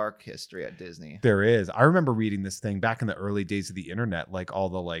 There's dark history at Disney. There is. I remember reading this thing back in the early days of the internet, like all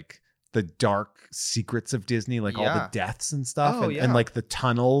the dark secrets of Disney, like all the deaths and stuff, and like the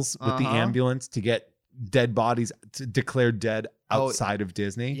tunnels with the ambulance to get dead bodies declared dead outside of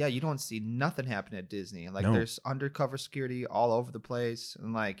Disney. Yeah, you don't see nothing happen at Disney. Like there's undercover security all over the place,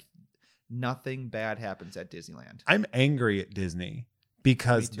 and like nothing bad happens at Disneyland. I'm angry at Disney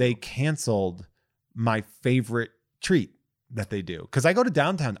because they canceled my favorite treat that they do. Because I go to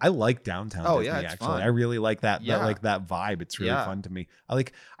downtown. I like downtown Disney, it's actually. fun. I really like that, that vibe. It's really fun to me. I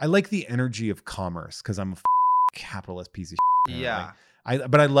like the energy of commerce because I'm a capitalist piece of shit. Yeah.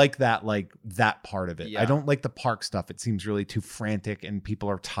 But I like that part of it. Yeah. I don't like the park stuff. It seems really too frantic and people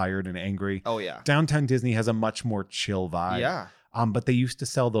are tired and angry. Oh yeah. Downtown Disney has a much more chill vibe. Yeah. But they used to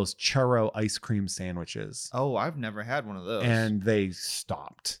sell those churro ice cream sandwiches. Oh, I've never had one of those. And they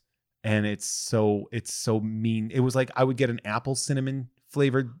stopped. And it's so mean. It was like I would get an apple cinnamon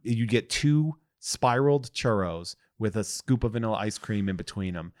flavored. You'd get 2 spiraled churros with a scoop of vanilla ice cream in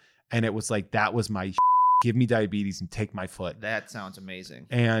between them. And it was like, that was my give me diabetes and take my foot. That sounds amazing.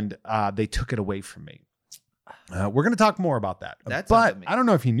 And they took it away from me. We're going to talk more about that. But I don't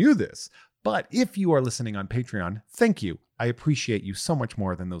know if you knew this, but if you are listening on Patreon, thank you. I appreciate you so much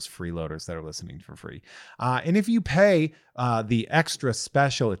more than those freeloaders that are listening for free. And if you pay the extra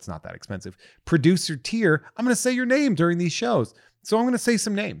special, it's not that expensive, producer tier, I'm going to say your name during these shows. So I'm going to say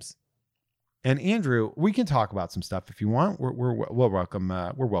some names. And Andrew, we can talk about some stuff if you want. We're welcome.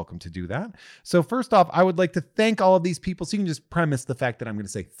 We're welcome to do that. So first off, I would like to thank all of these people. So you can just premise the fact that I'm going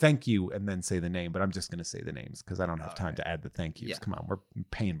to say thank you and then say the name, but I'm just going to say the names because I don't have time to add the thank yous. Yeah. Come on, we're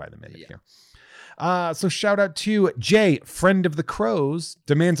paying by the minute here. So shout out to Jay, friend of the crows,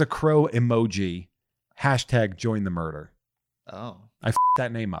 demands a crow emoji. # join the murder. Oh, I f***ed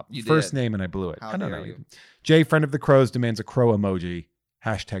that name up. You First did. name and I blew it. How I don't dare know. you. Jay, friend of the crows, demands a crow emoji.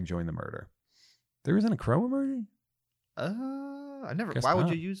 # join the murder. There isn't a crow emoji? I never. Guess why not. would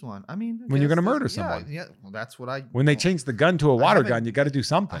you use one? I mean, when you're going to murder someone. Yeah, well, that's what I. When they change the gun to a water gun, you got to do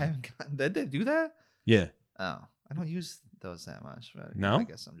something. Did they do that? Yeah. Oh, I don't use those that much. But no? I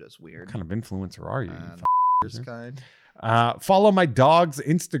guess I'm just weird. What kind of influencer are you? First kind. Follow my dog's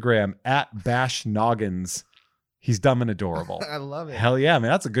Instagram @BashNoggins. He's dumb and adorable. I love it. Hell yeah, man.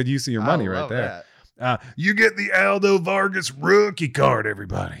 That's a good use of your money right there. That. You get the Aldo Vargas rookie card,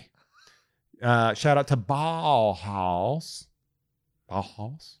 everybody. Shout out to Bauhaus.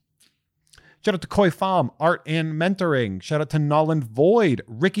 Shout out to Koi Farm, Art and Mentoring. Shout out to Nolan Void,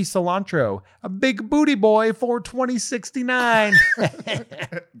 Ricky Cilantro, a big booty boy for $20.69.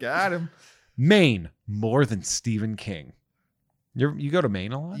 Got him. Maine, more than Stephen King. You go to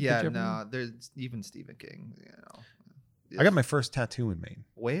Maine a lot? Yeah, no, there's even Stephen King. You know, I got my first tattoo in Maine.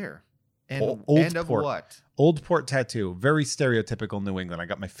 Where? Old of Port. what? Old Port tattoo. Very stereotypical New England. I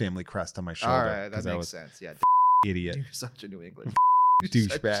got my family crest on my shoulder. All right, that makes sense. Yeah. Idiot. You're such a New England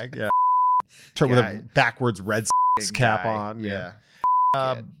douchebag. Yeah. With a backwards Red cap on. Yeah.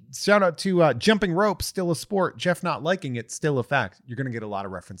 Shout out to Jumping Rope, still a sport. Jeff not liking it, still a fact. You're going to get a lot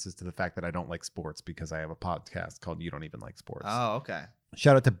of references to the fact that I don't like sports because I have a podcast called You Don't Even Like Sports. Oh, okay.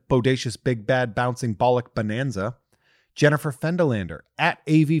 Shout out to Bodacious Big Bad Bouncing Bollock Bonanza. Jennifer Fendelander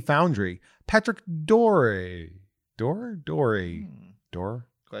 @AV Foundry. Patrick Dorey. Dorey.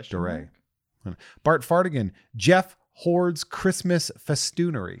 Question mark? Bart Fardigan. Jeff Hord's Christmas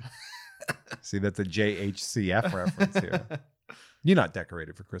Festoonery. See, that's a JHCF reference here. You're not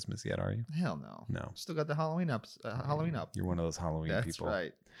decorated for Christmas yet, are you? Hell no. No. Still got the Halloween up. You're one of those Halloween people.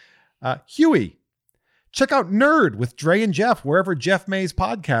 That's right. Huey. Check out Nerd with Dre and Jeff wherever Jeff May's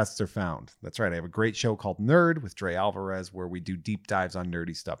podcasts are found. That's right. I have a great show called Nerd with Dre Alvarez where we do deep dives on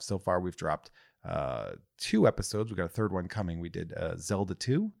nerdy stuff. So far, we've dropped 2 episodes. We got a third one coming. We did Zelda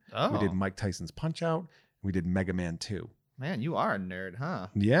 2. Oh. We did Mike Tyson's Punch-Out. We did Mega Man 2. Man, you are a nerd, huh?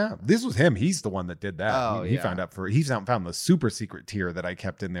 Yeah, this was him. He's the one that did that. Oh, he found the super secret tier that I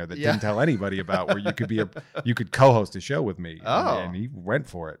kept in there that didn't tell anybody about, where you could you could co-host a show with me. Oh, and he went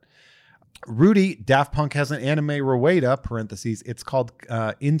for it. Rudy, Daft Punk has an anime Rueda, parentheses. It's called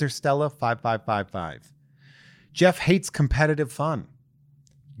Interstellar 5555. Jeff hates competitive fun.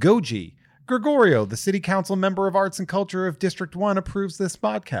 Goji, Gregorio, the city council member of arts and culture of District 1, approves this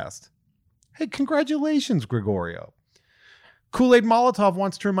podcast. Hey, congratulations, Gregorio. Kool-Aid Molotov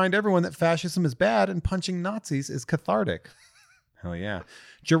wants to remind everyone that fascism is bad and punching Nazis is cathartic. Hell yeah.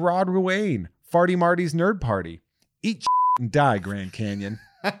 Gerard Ruane, Farty Marty's Nerd Party. Eat and die, Grand Canyon.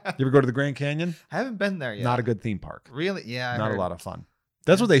 You ever go to the Grand Canyon? I haven't been there yet. Not a good theme park. Really? Yeah. Not a lot of fun.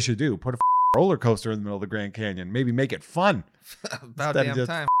 That's what they should do. Put a roller coaster in the middle of the Grand Canyon. Maybe make it fun. About damn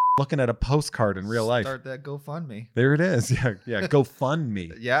time. Looking at a postcard in real life. Start that GoFundMe. There it is. Yeah.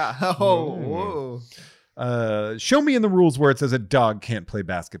 GoFundMe. Yeah. Oh. Whoa. Show me in the rules where it says a dog can't play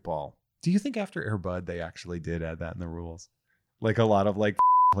basketball. Do you think after Air Bud they actually did add that in the rules? Like a lot of like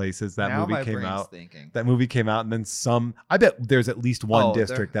places that now movie came out. Thinking. That movie came out, and then some. I bet there's at least one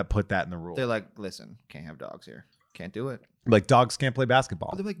district that put that in the rules. They're like, listen, can't have dogs here. Can't do it. Like dogs can't play basketball.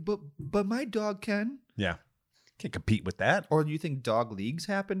 But they're like, but my dog can. Yeah, can't compete with that. Or do you think dog leagues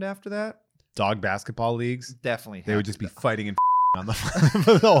happened after that? Dog basketball leagues? Definitely. They would just be fighting and on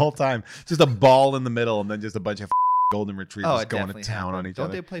the whole time. Just a ball in the middle, and then just a bunch of golden retrievers going to town on each other.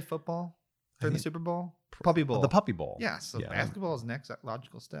 Don't they play football during the Super Bowl? Puppy Bowl. The Puppy Bowl. Yeah, so basketball is next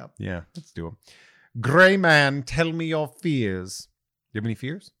logical step. Yeah, let's do them. Gray man, tell me your fears. Do you have any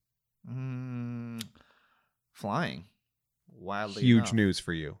fears? Flying. Wildly Huge enough. news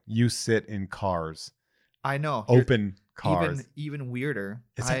for you. You sit in cars. I know. Open cars. Even weirder.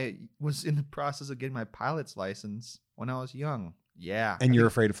 I was in the process of getting my pilot's license when I was young. Yeah. And you're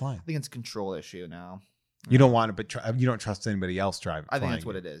afraid of flying. I think it's a control issue now. You don't want it, but you don't trust anybody else driving. I think that's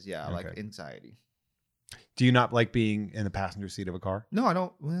what it is. Yeah, okay. Like anxiety. Do you not like being in the passenger seat of a car? No, I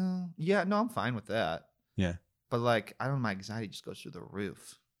don't. Well, yeah, no, I'm fine with that. Yeah. But like, I don't know, my anxiety just goes through the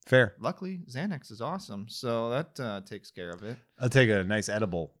roof. Fair. Luckily, Xanax is awesome, so that takes care of it. I'll take a nice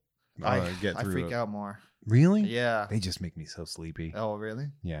edible. I freak out more. Really? Yeah. They just make me so sleepy. Oh, really?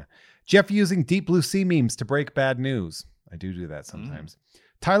 Yeah. Jeff using Deep Blue Sea memes to break bad news. I do that sometimes.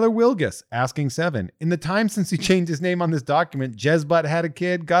 Tyler Wilgus asking 7. In the time since he changed his name on this document, Jezbutt had a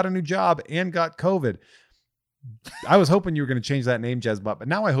kid, got a new job, and got COVID. I was hoping you were going to change that name, Jezbutt, but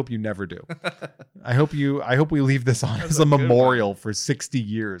now I hope you never do. I hope we leave this on as a memorial for 60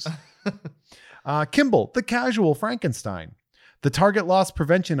 years. Kimball, the casual Frankenstein. The Target loss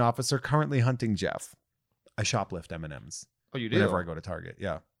prevention officer currently hunting Jeff. I shoplift M&Ms. Oh, you do? Whenever I go to Target,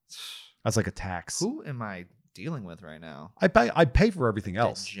 yeah. That's like a tax. Who am I dealing with right now? I pay for everything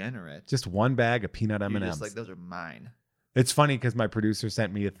else. Degenerate. Just one bag of peanut M&Ms. You're just like, those are mine. It's funny because my producer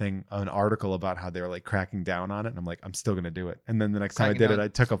sent me an article about how they were like cracking down on it. And I'm like, I'm still going to do it. And then the next time I did it, I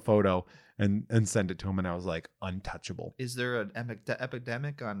took a photo and sent it to him. And I was like, untouchable. Is there an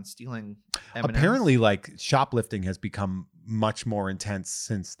epidemic on stealing M&Ms? Apparently, like shoplifting has become much more intense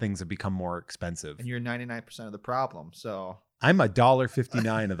since things have become more expensive. And you're 99% of the problem. So I'm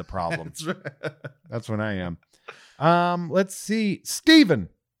 $1.59 of the problem. That's what I am. Let's see. Steven.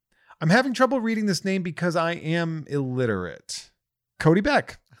 I'm having trouble reading this name because I am illiterate. Cody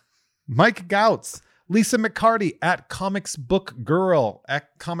Beck, Mike Gouts, Lisa McCarty at Comics Book Girl,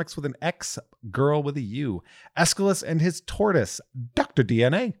 at Comics with an X, Girl with a U, Aeschylus and his tortoise, Dr.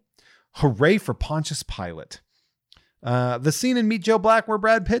 DNA. Hooray for Pontius Pilate. The scene in Meet Joe Black where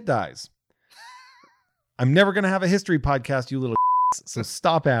Brad Pitt dies. I'm never going to have a history podcast, you little so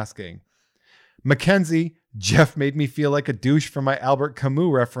stop asking. Mackenzie, Jeff made me feel like a douche for my Albert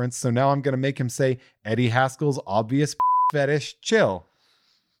Camus reference, so now I'm going to make him say Eddie Haskell's obvious fetish. Chill.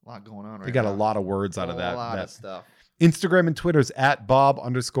 A lot going on right now. We got a lot of words out of that. A lot of stuff. Instagram and Twitter's at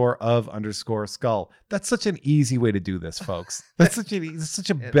Bob_of_skull. That's such an easy way to do this, folks. That's such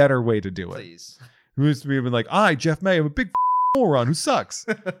a better way to do it. Please. Who used to be like, Jeff May, I'm a big moron who sucks.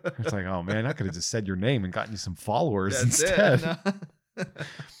 It's like, oh man, I could have just said your name and gotten you some followers instead.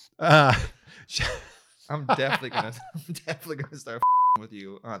 I'm definitely gonna start with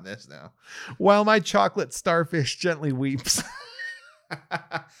you on this now. While my chocolate starfish gently weeps.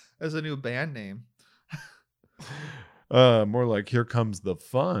 There's a new band name. More like Here Comes the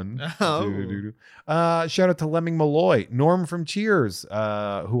Fun. Oh. Shout out to Lemming Malloy, Norm from Cheers,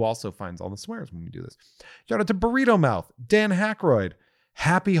 who also finds all the swears when we do this. Shout out to Burrito Mouth, Dan Hackroyd.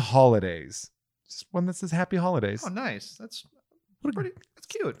 Happy holidays. Just one that says Happy Holidays. Oh, nice. That's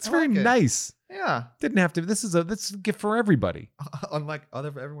cute. It's very nice. Yeah. Didn't have to. This is a gift for everybody. Unlike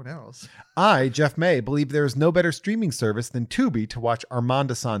everyone else. I, Jeff May, believe there is no better streaming service than Tubi to watch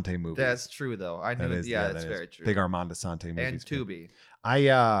Armand Assante movies. That's true, though. I knew. That's very true. Big Armand Assante movies. And Tubi.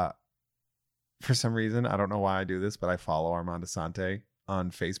 I, for some reason, I don't know why I do this, but I follow Armand Assante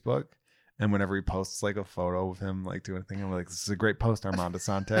on Facebook. And whenever he posts like a photo of him like doing a thing, I'm like, this is a great post, Armand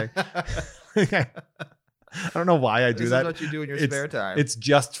Assante. I don't know why I do that. This is what you do in your spare time. It's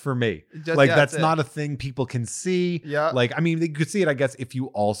just for me. That's not a thing people can see. Yeah. Like, I mean, they could see it, I guess, if you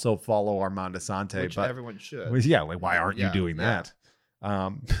also follow Armand Assante. Which but everyone should. Yeah, like, why aren't you doing that?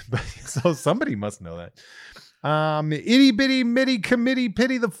 But so somebody must know that. Itty bitty mitty committee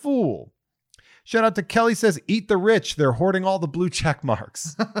pity the fool. Shout out to Kelly says, eat the rich. They're hoarding all the blue check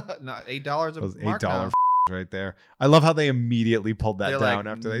marks. Not $8 a Those mark $8 right there. I love how they immediately pulled that down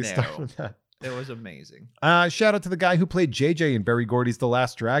after they started that. It was amazing. Shout out to the guy who played JJ in Barry Gordy's The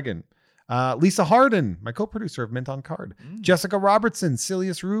Last Dragon. Lisa Harden, my co-producer of Mint on Card. Jessica Robertson,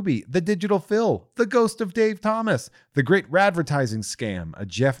 Silius Ruby, The Digital Phil, The Ghost of Dave Thomas, The Great Radvertising Scam, a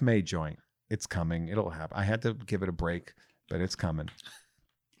Jeff May joint. It's coming. It'll happen. I had to give it a break, but it's coming.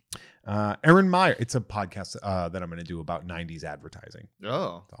 Aaron Meyer. It's a podcast that I'm going to do about 90s advertising.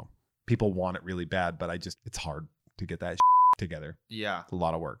 Oh. So people want it really bad, but it's hard to get that together. Yeah. It's a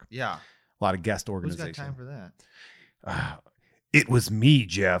lot of work. Yeah. A lot of guest organization. Who's got time for that? It was me,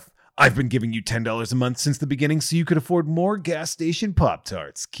 Jeff. I've been giving you $10 a month since the beginning so you could afford more gas station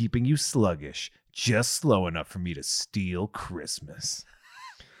Pop-Tarts, keeping you sluggish, just slow enough for me to steal Christmas.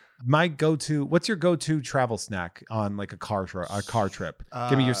 My go-to, what's your go-to travel snack on like a car trip?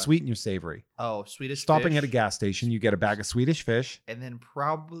 Give me your sweet and your savory. Oh, Swedish Stopping fish. at a gas station, you get a bag of Swedish fish. And then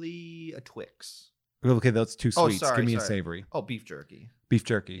probably a Twix. Okay, that's two sweets. Sorry, Give me a savory. Oh, beef jerky. Beef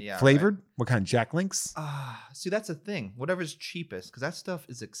jerky. Yeah, flavored? Right. What kind? Jack Links? See, that's the thing. Whatever's cheapest, because that stuff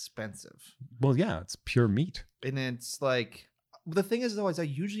is expensive. Well, yeah, it's pure meat. And it's like, the thing is, though, is I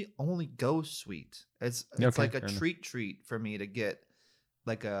usually only go sweet. It's like a treat for me to get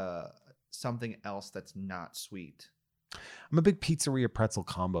like something else that's not sweet. I'm a big pizzeria pretzel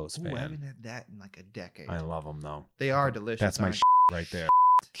combos fan. I haven't had that in like a decade. I love them though. They are delicious. That's my right there.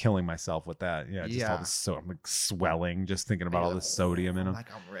 Killing myself with that. Yeah, just all this I'm like swelling just thinking about all the sodium in them.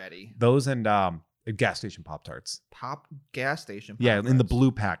 Like I'm ready. Those and gas station Pop-Tarts. Gas station Pop-Tarts. Yeah, in the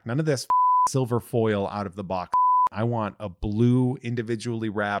blue pack. None of this silver foil out of the box. I want a blue individually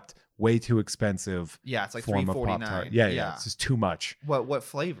wrapped, way too expensive. Yeah, it's like $3.49. Yeah, it's just too much. What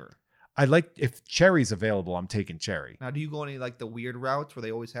flavor? I like, if cherry's available, I'm taking cherry. Now, do you go any like the weird routes where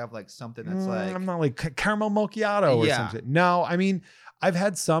they always have like something that's like, I'm not like caramel macchiato or something. No, I mean, I've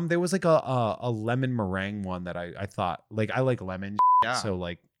had some. There was like a lemon meringue one that I thought, like, I like lemon. Yeah. So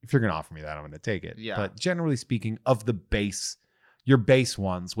like, if you're gonna offer me that, I'm gonna take it. Yeah. But generally speaking, of the base, your base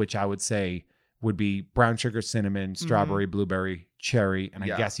ones, which I would say would be brown sugar, cinnamon, strawberry, blueberry, cherry, and I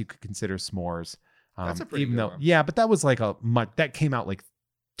guess you could consider s'mores. That's a pretty good one. Yeah, but that was like that came out like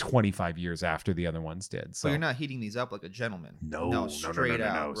 25 years after the other ones did. So you're not heating these up like a gentleman. No, straight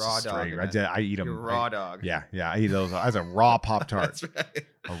out raw straight. dog. I eat them. You're raw dog. Yeah, I eat those as a raw Pop-Tart. That's right.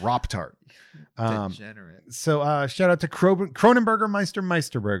 A Rop-Tart. Degenerate. So shout out to Cronenberger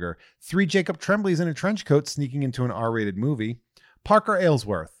Meisterburger. 3 Jacob Tremblays in a trench coat sneaking into an R-rated movie. Parker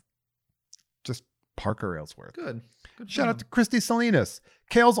Aylesworth. Just Parker Aylesworth. Good Shout out to Christy Salinas.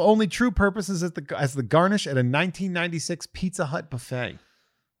 Kale's only true purpose is as the garnish at a 1996 Pizza Hut buffet.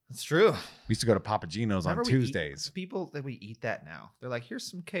 That's true. We used to go to Papa Gino's on Tuesdays. People that we eat that now. They're like, here's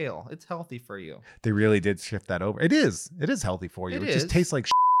some kale. It's healthy for you. They really did shift that over. It is healthy for you. It just tastes like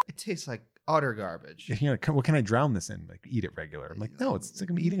it tastes like utter garbage. You're like, what can I drown this in? Like, eat it regular. I'm like, no, it's like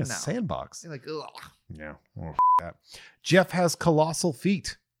I'm eating a sandbox. You're like, ugh. Yeah. Oh, that. Jeff has colossal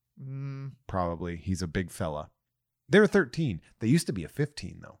feet. Mm. Probably. He's a big fella. They're 13. They used to be a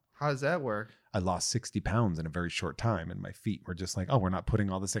 15 though. How does that work? I lost 60 pounds in a very short time, and my feet were just like, oh, we're not putting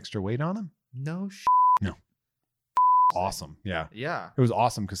all this extra weight on them? No. No. Awesome. Yeah. Yeah. It was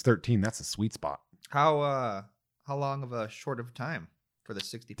awesome because 13, that's a sweet spot. How long of a short of time for the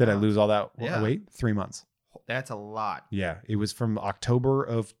 60 pounds? Did I lose all that weight? 3 months. That's a lot. Yeah. It was from October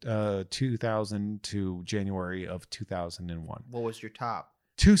of 2000 to January of 2001. What was your top?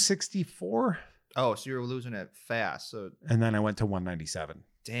 264. Oh, so you were losing it fast. And then I went to 197.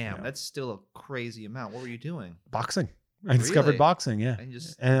 Damn, that's still a crazy amount. What were you doing? Boxing. I discovered boxing, yeah.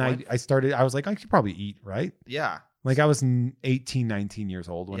 And I started, I was like, I could probably eat, right? Yeah. Like I was 18, 19 years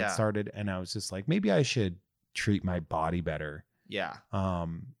old when it started. And I was just like, maybe I should treat my body better. Yeah.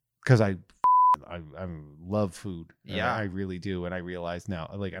 Because I love food. Yeah. I really do. And I realize now,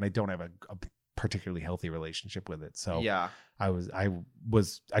 like, and I don't have a particularly healthy relationship with it. So yeah.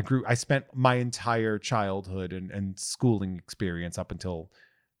 I spent my entire childhood and schooling experience up until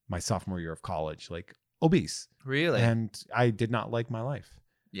my sophomore year of college, like obese. Really? And I did not like my life.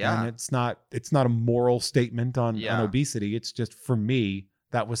 Yeah. And it's not a moral statement on obesity. It's just, for me,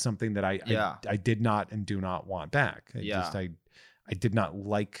 that was something that I did not and do not want back. I did not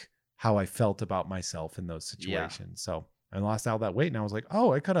like how I felt about myself in those situations. So I lost all that weight and I was like,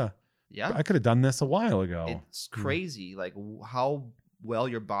 oh, I could have Yeah. I could have done this a while ago. It's crazy. Like how well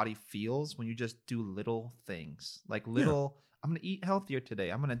your body feels when you just do little things. Like little, I'm going to eat healthier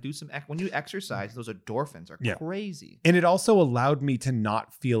today. I'm going to do some, when you exercise, those endorphins are crazy. And it also allowed me to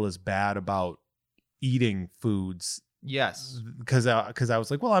not feel as bad about eating foods. Yes. Because I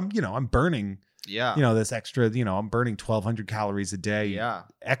was like, well, I'm burning, this extra, I'm burning 1,200 calories a day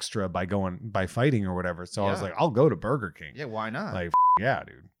extra by fighting or whatever. So I was like, I'll go to Burger King. Yeah. Why not? Like, yeah,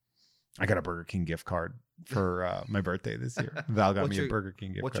 dude. I got a Burger King gift card for my birthday this year. Val got me a Burger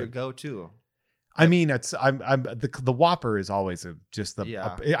King gift card. What's your go-to? I mean, the Whopper is always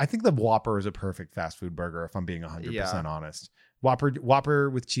I think the Whopper is a perfect fast food burger if I'm being 100% honest. Whopper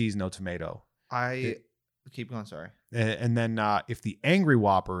with cheese, no tomato. Keep going, sorry. And then if the Angry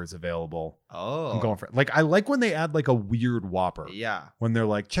Whopper is available, I'm going for it. Like I like when they add like a weird Whopper. Yeah. When they're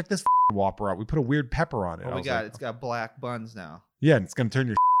like, check this Whopper out. We put a weird pepper on it. It's got black buns now. Yeah, and it's gonna turn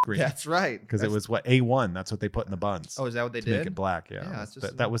your green. That's right. Because it was A1. That's what they put in the buns. Oh, is that what they to did? Make it black. Yeah.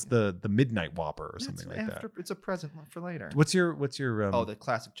 That was the midnight Whopper or something like that. It's a present for later. What's your the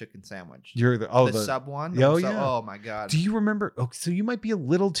classic chicken sandwich. The sub one. Yeah. Oh my god. Do you remember? Oh, so you might be a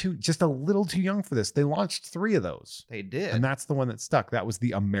little too young for this. They launched 3 of those. They did, and that's the one that stuck. That was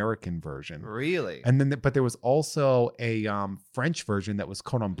the American version. Really? And then, but there was also a French version that was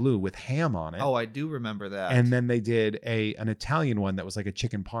cordon bleu with ham on it. Oh, I do remember that. And then they did an Italian one that was like a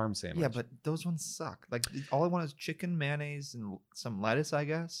chicken parm sandwich. Yeah, but those ones suck. Like all I want is chicken, mayonnaise, and some lettuce, I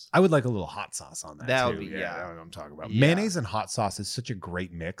guess. I would like a little hot sauce on that. That too. would be I don't know what I'm talking about. Yeah. Mayonnaise and hot sauce is such a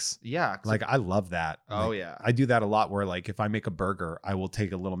great mix. Yeah. Like I love that. Oh like, yeah. I do that a lot where like if I make a burger, I will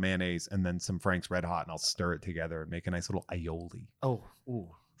take a little mayonnaise and then some Frank's Red Hot and I'll stir it together and make a nice little aioli. Oh, ooh.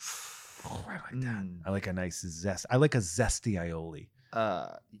 Oh, I like that. I like a nice zest. I like a zesty aioli.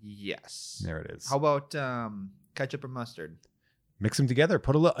 Yes. There it is. How about ketchup or mustard? Mix them together.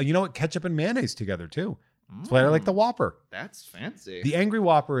 Put a little, ketchup and mayonnaise together too. That's why I like the Whopper. That's fancy. The Angry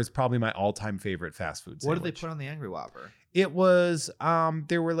Whopper is probably my all-time favorite fast food sandwich. What did they put on the Angry Whopper? It was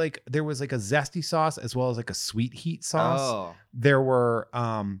there was like a zesty sauce as well as like a sweet heat sauce. Oh. There were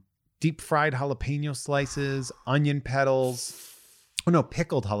deep fried jalapeno slices, onion petals. Oh no,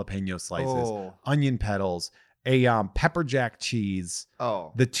 pickled jalapeno slices, onion petals, a pepper jack cheese,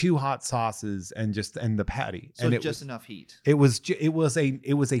 the 2 hot sauces, and the patty. So and just enough heat. It was a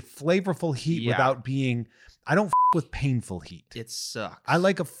flavorful heat without being. I don't with painful heat. It sucks. I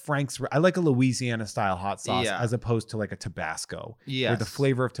like a Louisiana style hot sauce as opposed to like a Tabasco. Yeah, where the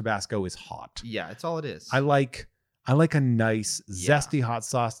flavor of Tabasco is hot. Yeah, it's all it is. I like a nice zesty hot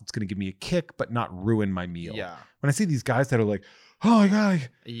sauce that's going to give me a kick but not ruin my meal. Yeah. When I see these guys that are like, oh my god,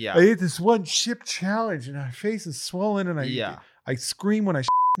 I ate this one chip challenge and my face is swollen and I scream when I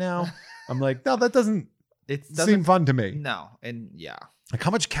now. I'm like, no, that doesn't seem fun to me. No, and like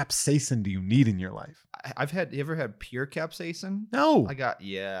how much capsaicin do you need in your life? You ever had pure capsaicin? No.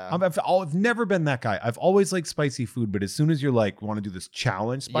 I've never been that guy. I've always liked spicy food, but as soon as you're like, want to do this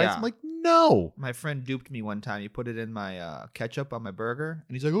challenge spice, I'm like, no. My friend duped me one time. He put it in my ketchup on my burger,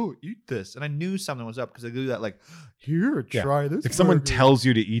 and he's like, "Oh, eat this." And I knew something was up because I do that. Like, here, try this. If someone tells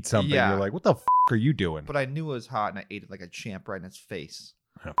you to eat something, you're like, "What the are you doing?" But I knew it was hot, and I ate it like a champ right in his face.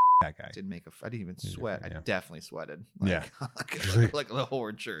 Oh, that guy. I didn't even sweat. I definitely sweated. Like a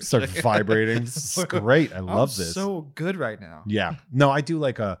horror church. Start vibrating. This is great. I love this. So good right now. Yeah. No, I do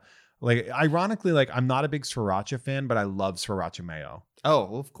ironically, like I'm not a big sriracha fan, but I love sriracha mayo. Oh,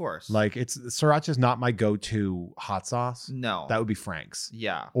 well, of course. Like sriracha is not my go-to hot sauce. No. That would be Frank's.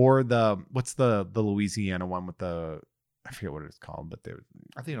 Yeah. Or what's the Louisiana one with I forget what it's called, but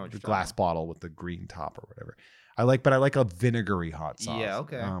I think you know what the glass bottle with the green top or whatever. I like a vinegary hot sauce. Yeah,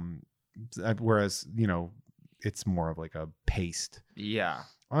 okay. Whereas, it's more of like a paste. Yeah.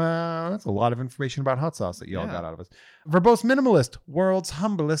 That's a lot of information about hot sauce that y'all got out of us. Verbose minimalist, world's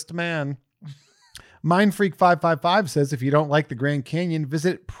humblest man. Mindfreak555 says if you don't like the Grand Canyon,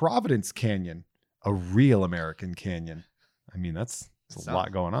 visit Providence Canyon, a real American canyon. I mean, that's a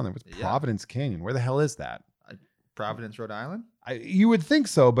lot going on there. What's Providence Canyon? Where the hell is that? Providence, Rhode Island? You would think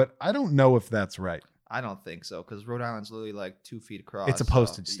so, but I don't know if that's right. I don't think so, because Rhode Island's literally like 2 feet across. It's a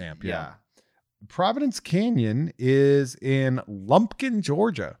postage stamp, yeah. Providence Canyon is in Lumpkin,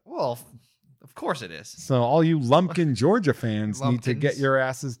 Georgia. Well, of course it is. So all you Lumpkin, Georgia fans need to get your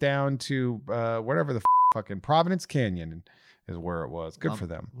asses down to whatever the fucking Providence Canyon is where it was. Good for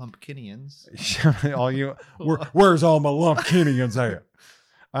them. Lumpkinians. All you, where's all my Lumpkinians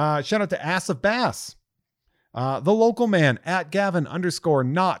at? Shout out to Ass of Bass. The local man at Gavin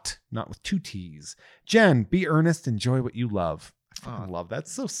 _not with 2 T's. Jen, be earnest, enjoy what you love. I fucking love that.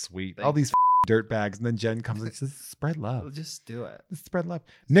 That's so sweet. All these dirt bags. And then Jen comes and says, spread love. Just do it. Spread love.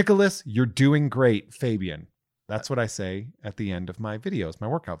 Nicholas, you're doing great. Fabian. That's what I say at the end of my videos, my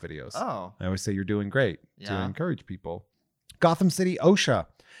workout videos. Oh. I always say you're doing great to encourage people. Gotham City, OSHA.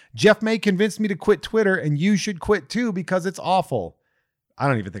 Jeff May convinced me to quit Twitter, and you should quit too because it's awful. I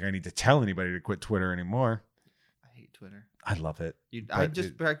don't even think I need to tell anybody to quit Twitter anymore. I hate Twitter. I love it. Probably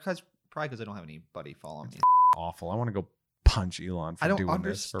because I don't have anybody following me. Awful. I want to go punch Elon for doing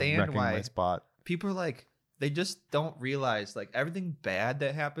this, for wrecking my spot. People are like, they just don't realize like everything bad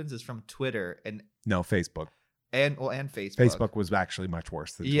that happens is from Twitter and Facebook. And Facebook. Facebook was actually much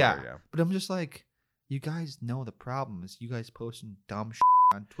worse than Twitter. Yeah. But I'm just like, you guys know the problem is you guys posting dumb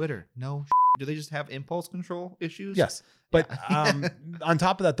on Twitter. No. Do they just have impulse control issues? Yes. But on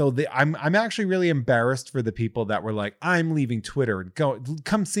top of that, though, I'm actually really embarrassed for the people that were like, I'm leaving Twitter and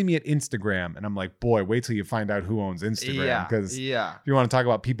come see me at Instagram. And I'm like, boy, wait till you find out who owns Instagram. Because if you want to talk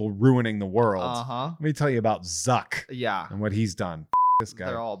about people ruining the world, let me tell you about Zuck and what he's done. This guy.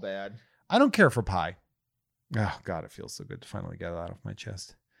 They're all bad. I don't care for pie. Oh, God, it feels so good to finally get it out of my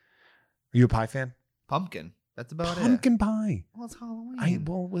chest. Are you a pie fan? Pumpkin. That's about it. Pumpkin pie. Well, it's Halloween.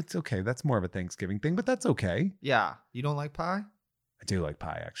 Well, it's okay. That's more of a Thanksgiving thing, but that's okay. Yeah. You don't like pie? I do like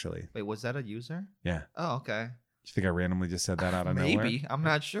pie, actually. Wait, was that a user? Yeah. Oh, okay. You think I randomly just said that out of nowhere? Maybe. I'm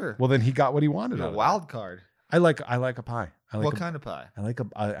not sure. Well, then he got what he wanted. A wild card. I like a pie. What kind of pie? I like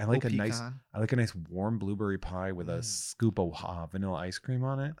a nice warm blueberry pie with a scoop of vanilla ice cream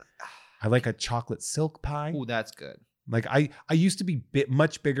on it. I like a chocolate silk pie. Oh, that's good. Like I used to be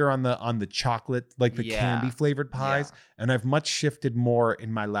much bigger on the chocolate, like the candy flavored pies, and I've much shifted more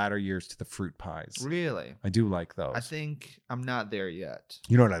in my latter years to the fruit pies. Really? I do like those. I think I'm not there yet.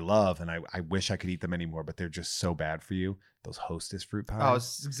 You know what I love, and I wish I could eat them anymore, but they're just so bad for you. Those Hostess fruit pies. Oh,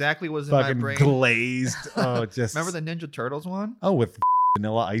 it's exactly what was in my brain. Glazed. Oh, just remember the Ninja Turtles one? Oh, with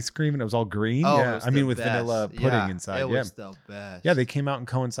vanilla ice cream and it was all green. Oh, yeah, I mean with vanilla pudding inside. It was the best. Yeah, they came out and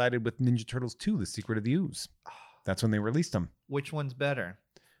coincided with Ninja Turtles 2: The Secret of the Ooze. That's when they released them. Which one's better?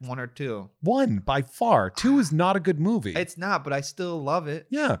 1 or 2? 1 by far. 2 is not a good movie. It's not, but I still love it.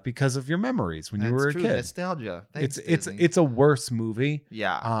 Yeah, because of your memories when you were a kid. Nostalgia. Thanks, it's a worse movie.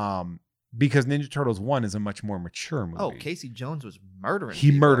 Yeah. Because Ninja Turtles 1 is a much more mature movie. Oh, Casey Jones was murdering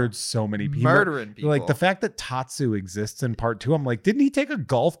people. He murdered so many people. Murdering people. Like the fact that Tatsu exists in part 2, I'm like, didn't he take a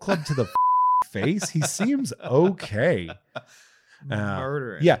golf club to the face? He seems okay.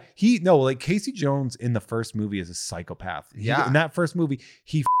 Murdering. Yeah. Like Casey Jones in the first movie is a psychopath. In that first movie,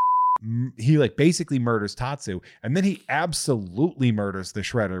 he like basically murders Tatsu, and then he absolutely murders the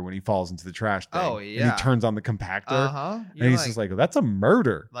Shredder when he falls into the trash thing. Oh yeah. And he turns on the compactor. And he's just like, oh, that's a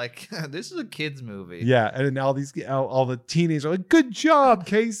murder. Like this is a kid's movie. Yeah. And all the teenagers are like, good job,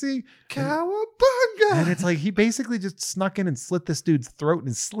 Casey. Cowabunga. And it's like he basically just snuck in and slit this dude's throat in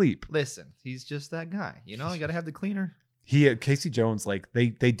his sleep. Listen, he's just that guy. You know, you gotta have the cleaner. Casey Jones, like they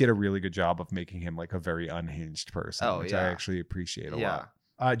did a really good job of making him like a very unhinged person, which I actually appreciate a lot.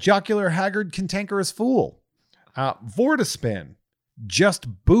 Jocular, haggard, cantankerous fool. Vortispin.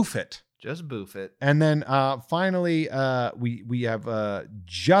 Just boof it. Just boof it. And then finally, we have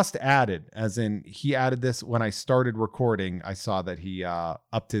just added, as in he added this when I started recording. I saw that he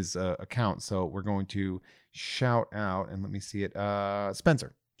upped his account. So we're going to shout out, and let me see it.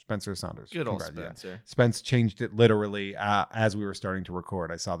 Spencer Saunders. Good old Spencer. Yeah. Spence changed it literally as we were starting to record.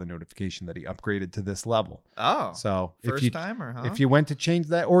 I saw the notification that he upgraded to this level. Oh. So first timer, huh? If you went to change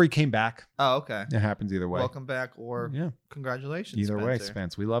that, or he came back. Oh, okay. It happens either way. Welcome back, or congratulations. Either way,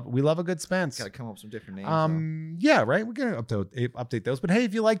 Spence. We love a good Spence. Got to come up with some different names. Yeah, right. We're gonna update those. But hey,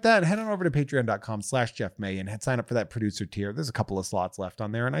 if you like that, head on over to patreon.com/JeffMay and sign up for that producer tier. There's a couple of slots left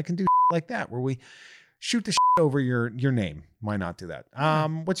on there, and I can do like that where we shoot the over your name. Why not do that?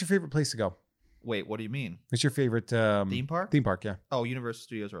 What's your favorite place to go? Wait, what do you mean? What's your favorite theme park? Theme park, yeah. Oh, Universal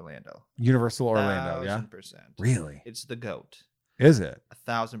Studios Orlando. Universal Orlando, 1,000%. Really? It's the GOAT. Is it?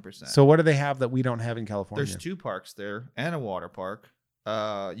 1,000%. So what do they have that we don't have in California? There's 2 parks there and a water park.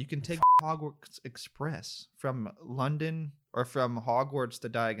 You can take Hogwarts Express from London or from Hogwarts to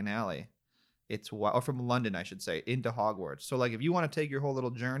Diagon Alley. Or from London, I should say, into Hogwarts. So like if you want to take your whole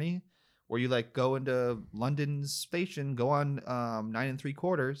little journey, where you like go into London's station, go on 9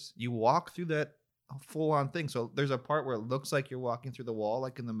 3/4, you walk through that full on thing. So there's a part where it looks like you're walking through the wall,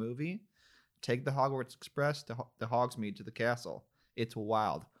 like in the movie. Take the Hogwarts Express to the Hogsmeade to the castle. It's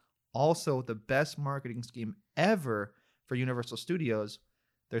wild. Also, the best marketing scheme ever for Universal Studios.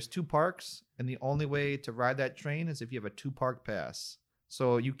 There's 2 parks, and the only way to ride that train is if you have a 2-park pass.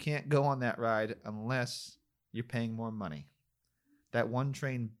 So you can't go on that ride unless you're paying more money. That one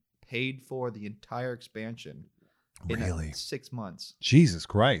train paid for the entire expansion. in 6 months. Jesus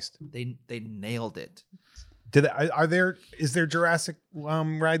Christ. They nailed it. Is there Jurassic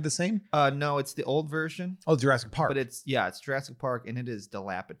ride the same? No, it's the old version. Oh, Jurassic Park. But it's Jurassic Park, and it is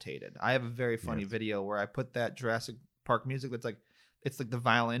dilapidated. I have a very funny video where I put that Jurassic Park music that's like, it's like the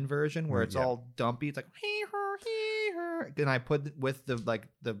violin version where it's all dumpy. It's like hee-her, hee-her. And I put with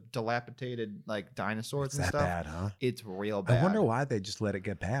the dilapidated like dinosaurs and stuff. Bad, huh? It's real bad. I wonder why they just let it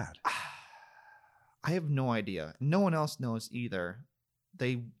get bad. I have no idea. No one else knows either.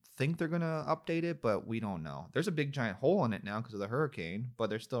 They think they're gonna update it, but we don't know. There's a big giant hole in it now because of the hurricane, but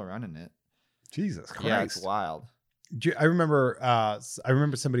they're still running it. Jesus Christ! Yeah, it's wild. I remember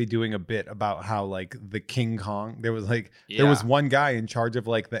somebody doing a bit about how like the King Kong. There was there was one guy in charge of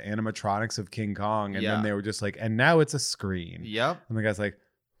like the animatronics of King Kong, and then they were just like, and now it's a screen. Yep. And the guy's like,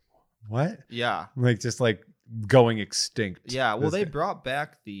 what? Yeah. Like just like going extinct. Yeah. Well, they brought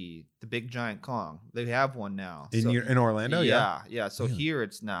back the big giant Kong. They have one now in Orlando. Yeah. So here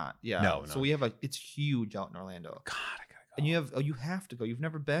it's not. Yeah. No. So we have it's huge out in Orlando. God, I gotta go. And you have to go. You've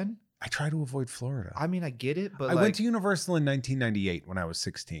never been? I try to avoid Florida. I mean, I get it, but I went to Universal in 1998 when I was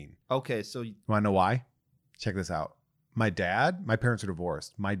 16. Okay, so you want to know why? Check this out. My parents are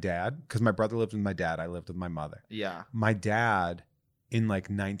divorced. My dad, because my brother lived with my dad, I lived with my mother. Yeah. My dad, in like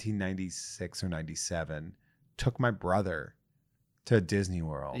 1996 or 97, took my brother to Disney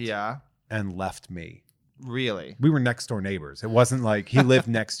World. Yeah. And left me. Really? We were next door neighbors. It wasn't like he lived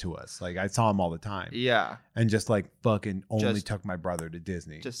next to us. Like I saw him all the time. Yeah. And just like fucking only took my brother to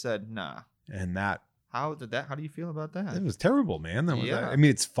Disney. Just said nah. And how do you feel about that? It was terrible, man. I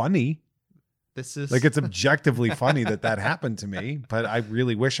mean, it's funny. This is like it's objectively funny that happened to me, but I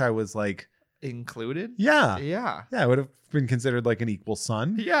really wish I was like included. Yeah. Yeah. Yeah, I would have been considered like an equal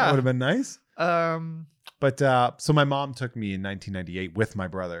son. Yeah. That would have been nice. But so my mom took me in 1998 with my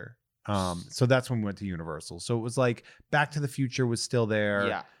brother. So that's when we went to Universal. So it was like Back to the Future was still there.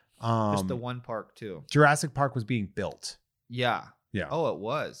 Yeah. Just the one park too. Jurassic Park was being built. Yeah. Yeah. Oh, it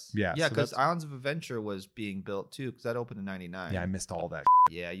was. Yeah. Yeah, because Islands of Adventure was being built too, because that opened in '99. Yeah, I missed all that.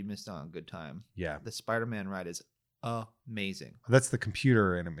 Yeah, you missed out on a good time. Yeah. The Spider-Man ride is amazing. That's the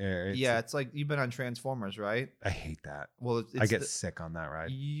computer in it's like you've been on Transformers, right? I hate that. Well, I get sick on that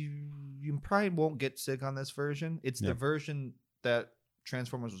ride. You probably won't get sick on this version. It's the version that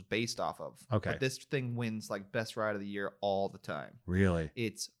Transformers was based off of. Okay. But this thing wins like best ride of the year all the time. Really?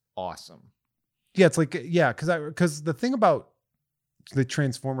 It's awesome. Yeah, it's like because the thing about the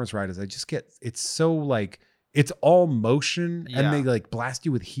Transformers ride is it's so like it's all motion and they like blast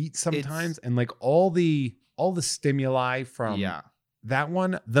you with heat sometimes and like all the stimuli from that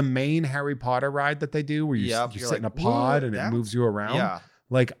one, the main Harry Potter ride that they do where you sit like, in a pod and it moves you around. Yeah.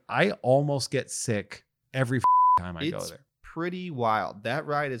 Like I almost get sick every time I go there. Pretty wild. That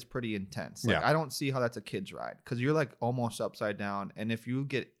ride is pretty intense. Like I don't see how that's a kid's ride because you're like almost upside down, and if you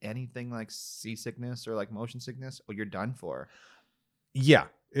get anything like seasickness or like motion sickness, you're done for. Yeah,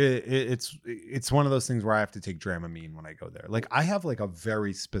 it's one of those things where I have to take Dramamine when I go there. Like I have like a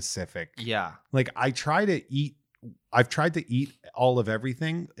very specific. Yeah. Like I've tried to eat all of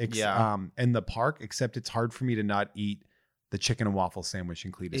everything. In the park, except it's hard for me to not eat the chicken and waffle sandwich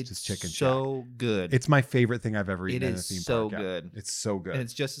in Cletus's Chicken Shack. So good. It's my favorite thing I've ever eaten in a theme so park. Good. It's so good. And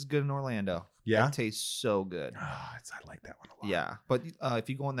it's just as good in Orlando. Yeah. It tastes so good. I like that one a lot. Yeah. But if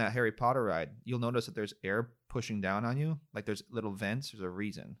you go on that Harry Potter ride, you'll notice that there's air pushing down on you. Like there's little vents. There's a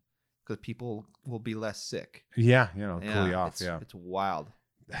reason. Because people will be less sick. Yeah. Cool you off. It's wild.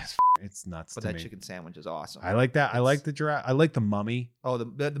 It's nuts. But that chicken sandwich is awesome. I like that. I like the giraffe. I like the Mummy. Oh,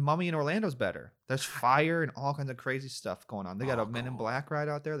 the Mummy in Orlando's better. There's fire and all kinds of crazy stuff going on. They got a Men in Black ride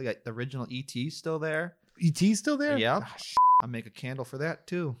out there. They got the original E.T. still there. E.T. still there? Yeah. I make a candle for that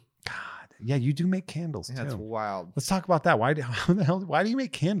too. God. Yeah, you do make candles too. That's wild. Let's talk about that. Why do you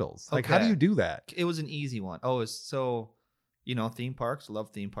make candles? Like, how do you do that? It was an easy one. Oh, it's so, theme parks. Love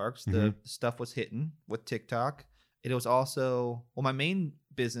theme parks. The stuff was hitting with TikTok. It was also, my main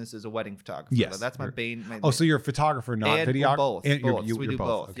business is a wedding photographer. Yes. That's my main. So you're a photographer, not videographer? Both. We do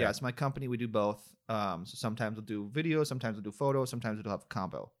both. Okay. Yeah, it's my company. We do both. So sometimes we'll do video, sometimes we'll do photos, sometimes we'll have a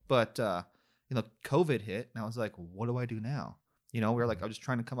combo. But, COVID hit and I was like, what do I do now? We were like, I was just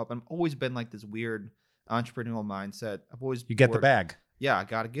trying to come up. I've always been like this weird entrepreneurial mindset. You get the bag. Yeah, I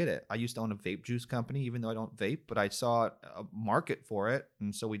got to get it. I used to own a vape juice company, even though I don't vape, but I saw a market for it.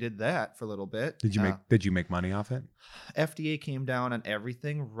 And so we did that for a little bit. Did you make money off it? FDA came down on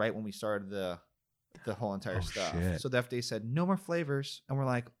everything right when we started the whole entire stuff. Shit. So the FDA said, no more flavors. And we're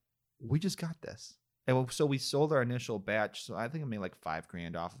like, we just got this. And so we sold our initial batch. So I think I made like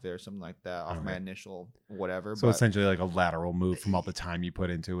 $5,000 off of it or something like that off my initial whatever. So essentially like a lateral move from all the time you put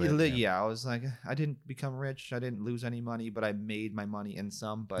into it. Yeah, I was like, I didn't become rich. I didn't lose any money, but I made my money in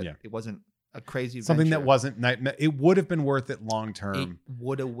some. But it wasn't a crazy adventure. Something that wasn't. It would have been worth it long term. It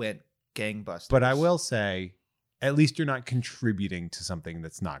would have went gangbusters. But I will say, at least you're not contributing to something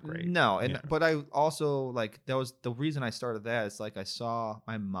that's not great. No, but I also like that was the reason I started that. Is like I saw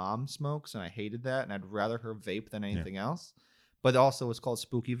my mom smokes and I hated that, and I'd rather her vape than anything else. But also it's called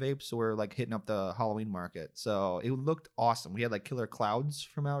Spooky Vape, so we're like hitting up the Halloween market. So it looked awesome. We had like killer clouds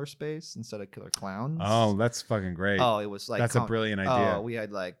from outer space instead of killer clowns. Oh, that's fucking great. Oh, it was like that's a brilliant idea. Oh, we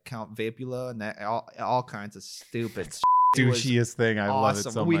had like Count Vapula and that all kinds of stupid douchiest thing. I love it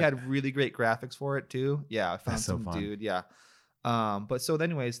so much. We had really great graphics for it too. Yeah, I found that's some so fun. Dude. Yeah. But so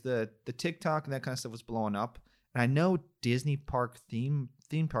anyways, the TikTok and that kind of stuff was blowing up. And I know Disney park theme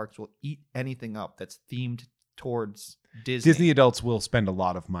parks will eat anything up that's themed towards Disney. Disney adults will spend a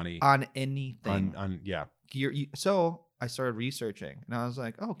lot of money on anything. On So I started researching and I was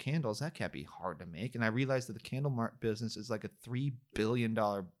like, oh, candles, that can't be hard to make. And I realized that the candle business is like a $3 billion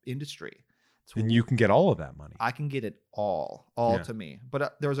industry. And you can get all of that money. I can get it all to me.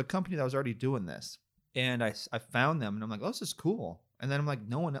 But there was a company that was already doing this. And I found them and I'm like, oh, this is cool. And then I'm like,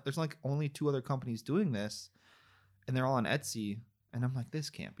 there's like only 2 other companies doing this. And they're all on Etsy. And I'm like, this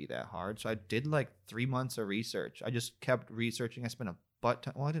can't be that hard. So I did like 3 months of research. I just kept researching. I spent a butt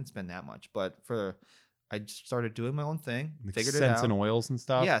ton. Well, I didn't spend that much, but I just started doing my own thing, like figured it out. Scents and oils and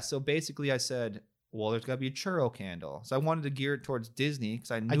stuff. Yeah. So basically I said, well, there's got to be a churro candle. So I wanted to gear it towards Disney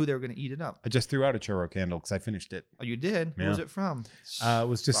because I knew they were going to eat it up. I just threw out a churro candle because I finished it. Oh, you did? Yeah. Who was it from? It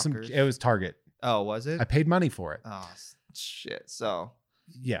was just it was Target. Oh, was it? I paid money for it. Oh, shit. So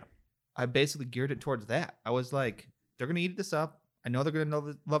yeah, I basically geared it towards that. I was like, they're going to eat this up. I know they're going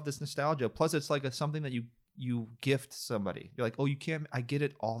to love this nostalgia. Plus, it's like something that you gift somebody. You're like, oh, you can't. I get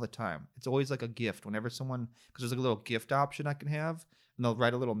it all the time. It's always like a gift. Whenever someone, because there's like a little gift option I can have, and they'll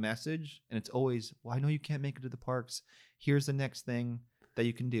write a little message, and it's always, well, I know you can't make it to the parks. Here's the next thing that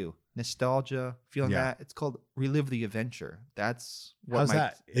you can do. Nostalgia, feeling that. It's called Relive the Adventure. That's what. How's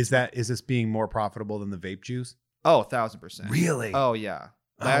that? Is this being more profitable than the vape juice? Oh, 1,000%. Really? Oh, yeah.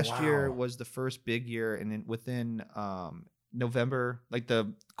 Last year was the first big year, and then within November, like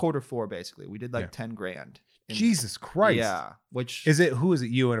the Q4, basically, we did like 10 grand. Jesus Christ. Yeah. Who is it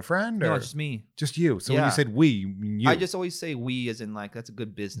you and a friend? Or? No, it's just me. Just you. So when you said we, you mean you. I just always say we as in like that's a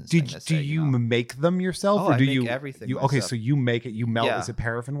good business. Do you make them yourself? Or I do make you everything? Okay, so you make it, you melt. Is it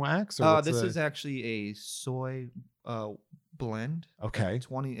paraffin wax? Or this is actually a soy blend. Okay.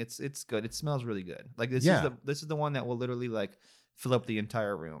 20. It's good. It smells really good. Like this is the one that will literally like fill up the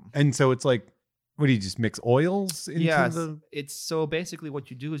entire room. And so it's like, what do you just mix oils into it's so basically what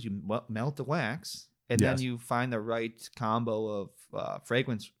you do is you melt the wax. And then you find the right combo of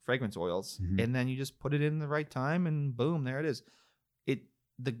fragrance oils, and then you just put it in the right time, and boom, there it is.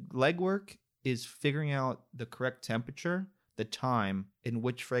 The legwork is figuring out the correct temperature, the time in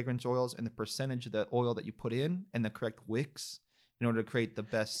which fragrance oils, and the percentage of the oil that you put in, and the correct wicks in order to create the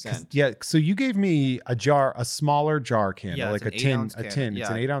best scent. Yeah. So you gave me a smaller jar candle, like a tin. Yeah. It's an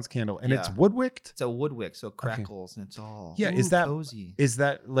 8-ounce candle, and it's wood wicked. It's a wood wick, so it crackles and it's all cozy. Is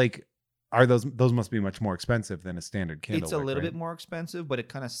that like? Are those must be much more expensive than a standard candle? It's a little bit more expensive, but it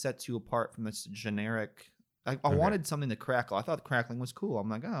kind of sets you apart from this generic. I wanted something to crackle. I thought the crackling was cool. I'm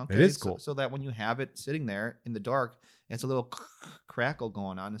like, oh, okay. It is cool. So that when you have it sitting there in the dark, it's a little crackle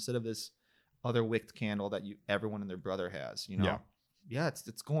going on instead of this other wicked candle that everyone and their brother has. You know? Yeah.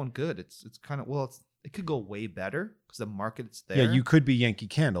 It's going good. It's kind of it could go way better because the market's there. Yeah, you could be Yankee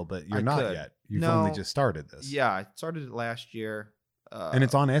Candle, but you're not yet. You've only just started this. Yeah, I started it last year. And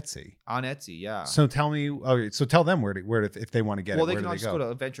it's on Etsy. On Etsy, yeah. So tell me, so tell them where if they want to get it. Well, they can also go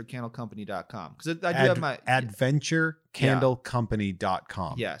to adventurecandlecompany.com because I do have my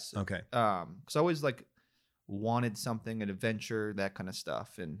adventurecandlecompany.com. Yes. Okay. Because I always like wanted something, an adventure, that kind of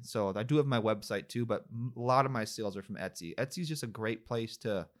stuff, and so I do have my website too. But a lot of my sales are from Etsy. Etsy is just a great place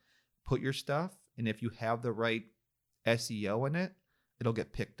to put your stuff, and if you have the right SEO in it, it'll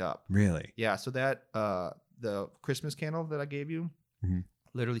get picked up. Really? Yeah. So that the Christmas candle that I gave you.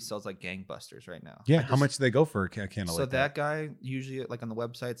 Literally sells like gangbusters right now. Yeah, how much do they go for a candle? So that guy usually like on the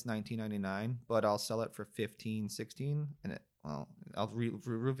website it's $19.99, but I'll sell it for $15, $16, and I'll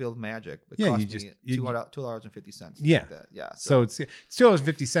reveal magic. It cost me $2.50. Yeah, like that. Yeah. So it's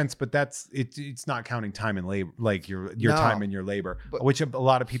 $2.50, but it's not counting time and labor, like your time and your labor, which a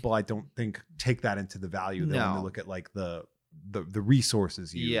lot of people I don't think take that into the value. When they look at like the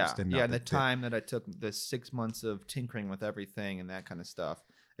resources used. And the time that I took, the 6 months of tinkering with everything and that kind of stuff.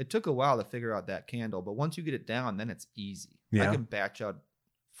 It took a while to figure out that candle, but once you get it down, then it's easy. Yeah. I can batch out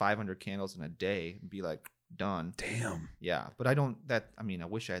 500 candles in a day and be like, done. Damn. Yeah, but I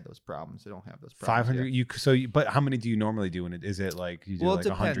wish I had those problems. I don't have those problems. problems. 500. But how many do you normally do in it? Is it like you do like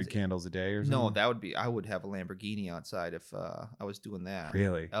 100 candles a day or something? No, I would have a Lamborghini outside if I was doing that.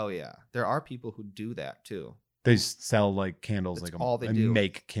 Really? Oh yeah. There are people who do that too. They just sell like candles, That's like all they do.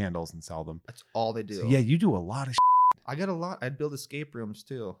 Make candles and sell them. That's all they do. So, yeah, you do a lot of. I got a lot. I'd build escape rooms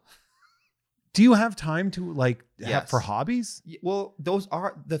too. Do you have time to Yes. for hobbies? Well, those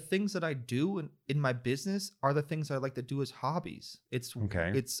are the things that I do in my business are the things I like to do as hobbies.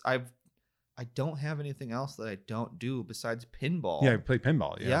 Okay. I don't have anything else that I don't do besides pinball. Yeah, I play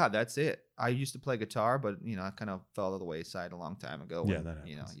pinball. Yeah, that's it. I used to play guitar, but I kind of fell to the wayside a long time ago. Yeah, that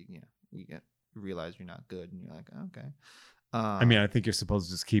happens. You realize you're not good, and you're like, okay. I think you're supposed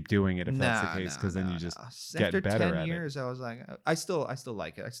to just keep doing it if that's the case, because then you just get better at it. After 10 years, I was like, I still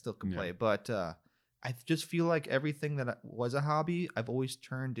like it. I still can play, but I just feel like everything that was a hobby, I've always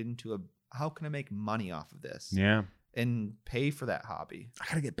turned into how can I make money off of this? Yeah, and pay for that hobby. I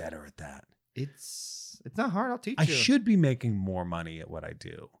gotta get better at that. It's not hard. I'll teach you. I should be making more money at what I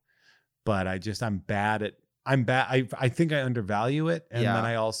do, but I'm bad at. I think I undervalue it, and then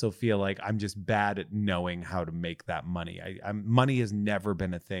I also feel like I'm just bad at knowing how to make that money. Money has never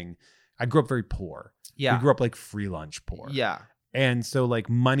been a thing. I grew up very poor. Yeah, we grew up like free lunch poor. Yeah, and so like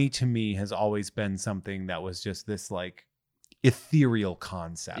money to me has always been something that was just this like ethereal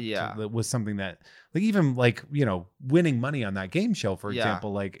concept. Yeah, that was something that like even like winning money on that game show, for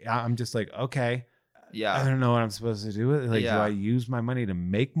example. Like I'm just like, okay. Yeah, I don't know what I'm supposed to do with it. Like, do I use my money to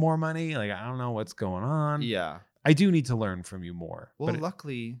make more money? Like, I don't know what's going on. Yeah, I do need to learn from you more. Well,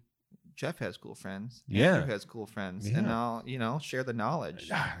 luckily, Jeff has cool friends. Yeah, Andrew has cool friends, and I'll share the knowledge.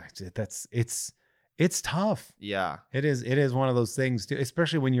 It's tough. Yeah, it is. It is one of those things too,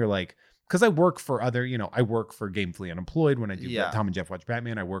 especially when you're like, because I work for other. I work for Gamefully Unemployed when I do Tom and Jeff Watch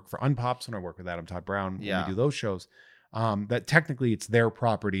Batman. I work for Unpops when I work with Adam Todd Brown when we do those shows. That technically it's their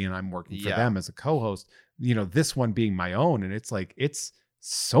property and I'm working for them as a co-host, this one being my own. And it's like, it's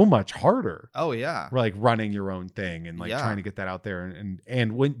so much harder. Oh yeah. We're like running your own thing and like trying to get that out there.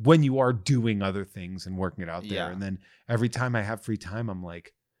 And when you are doing other things and working it out there. And then every time I have free time, I'm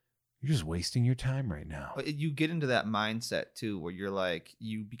like, you're just wasting your time right now. You get into that mindset too, where you're like,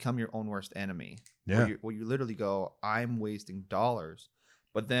 you become your own worst enemy. Yeah. Where you literally go, I'm wasting dollars.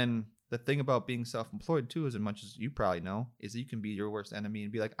 But then the thing about being self-employed too, as much as you probably know, is that you can be your worst enemy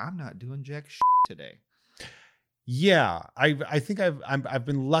and be like, I'm not doing jack shit today. Yeah, I think I've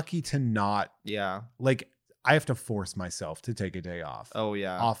been lucky to not. Yeah, like I have to force myself to take a day off. Oh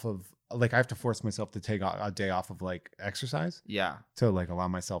yeah, off of like I have to force myself to take a day off of like exercise. Yeah, to like allow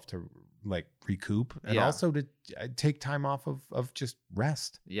myself to like recoup and also to take time off of just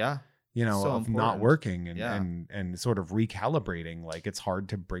rest. Yeah. So of not working and sort of recalibrating. Like it's hard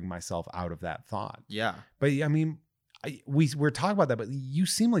to bring myself out of that thought. Yeah. But I mean, we're talking about that, but you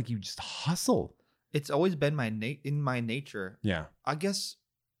seem like you just hustle. It's always been in my nature. Yeah. I guess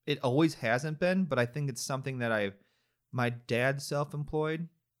it always hasn't been, but I think it's something that my dad's self-employed.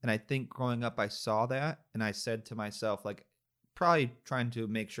 And I think growing up, I saw that and I said to myself, like, probably trying to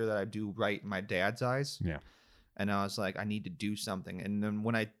make sure that I do right in my dad's eyes. Yeah. And I was like, I need to do something. And then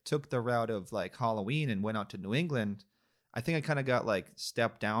when I took the route of like Halloween and went out to New England, I think I kind of got like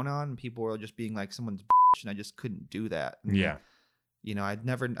stepped down on. And people were just being like someone's bitch, and I just couldn't do that. And, yeah.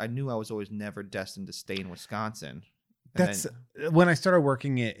 I knew I was always never destined to stay in Wisconsin. That's when I started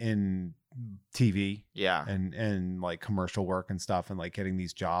working in TV. Yeah. And like commercial work and stuff and like getting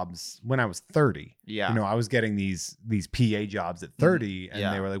these jobs when I was 30. Yeah. I was getting these PA jobs at 30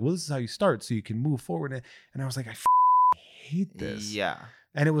 and they were like, well, this is how you start so you can move forward. And I was like, I hate this. Yeah.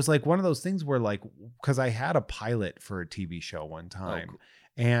 And it was like one of those things where like, because I had a pilot for a TV show one time. Oh, cool.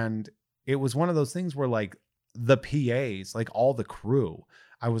 And it was one of those things where like the PAs, like all the crew,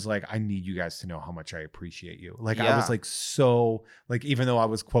 I was like, I need you guys to know how much I appreciate you. Like, I was like, so like, even though I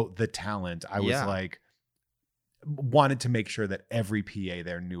was quote the talent, I was like, wanted to make sure that every PA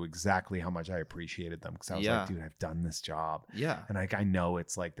there knew exactly how much I appreciated them. Cause I was like, dude, I've done this job. Yeah. And like, I know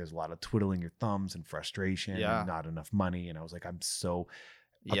it's like, there's a lot of twiddling your thumbs and frustration and not enough money. And I was like, I'm so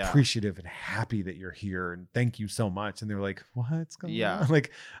appreciative and happy that you're here. And thank you so much. And they were like, what's going on? Like,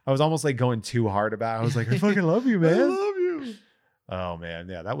 I was almost like going too hard about it. I was like, I fucking love you, man. I love you. Oh man.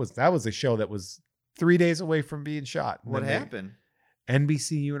 Yeah. That was a show that was 3 days away from being shot. What happened?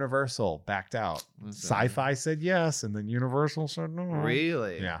 NBC Universal backed out. Sci-Fi said yes, and then Universal said no.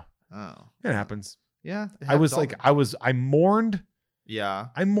 Really? Yeah. Oh. It happens. Yeah. I mourned. Yeah.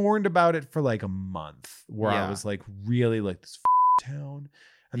 I mourned about it for like a month where I was like really like this town.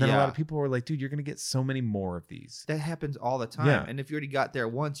 And then a lot of people were like, dude, you're going to get so many more of these. That happens all the time. Yeah. And if you already got there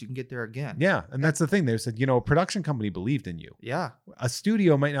once, you can get there again. Yeah. And that's the thing. They said, a production company believed in you. Yeah. A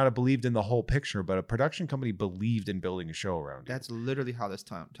studio might not have believed in the whole picture, but a production company believed in building a show around you. That's literally how this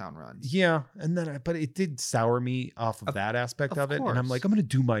town runs. Yeah. And then, but it did sour me off of that aspect of it. And I'm like, I'm going to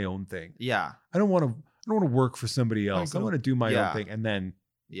do my own thing. Yeah. I don't want to work for somebody else. I want to do my own thing. And then,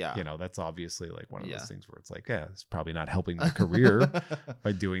 that's obviously like one of those things where it's like, it's probably not helping my career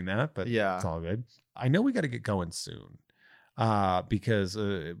by doing that, but it's all good. I know we got to get going soon. Because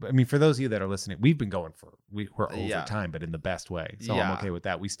for those of you that are listening, we've been going we're over time, but in the best way. So I'm okay with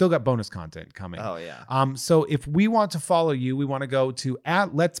that. We still got bonus content coming. Oh yeah. So if we want to follow you, we want to go to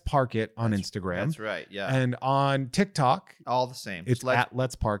 @Let'sParkIt on Instagram. That's right. Yeah. And on TikTok, all the same. It's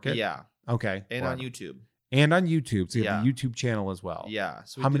 @Let'sParkIt. Yeah. Okay. And on YouTube. And on YouTube. So you have a YouTube channel as well. Yeah.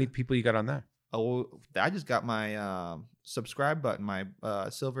 So how many people you got on there? Oh, I just got my subscribe button, my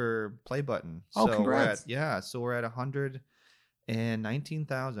silver play button. Oh, so congrats. So we're at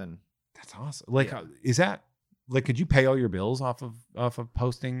 119,000. That's awesome. Like, is that like, could you pay all your bills off of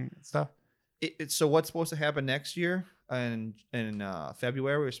posting stuff? So what's supposed to happen next year in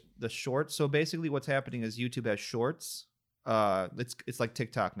February is the shorts. So basically what's happening is YouTube has shorts. It's like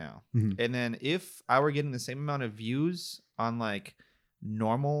TikTok now. Mm-hmm. And then if I were getting the same amount of views on like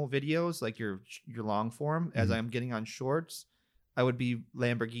normal videos, like your long form, as I'm getting on shorts, I would be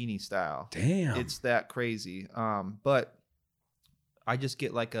Lamborghini style. Damn. It's that crazy. But I just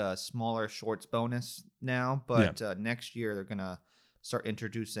get like a smaller shorts bonus now, but next year they're going to start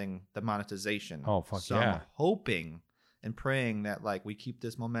introducing the monetization. Oh, fuck so I'm hoping and praying that like we keep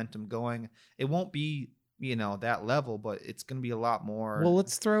this momentum going. It won't be that level, but it's going to be a lot more. Well,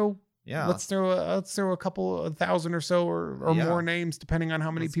 let's throw a couple of thousand or so or more names, depending on how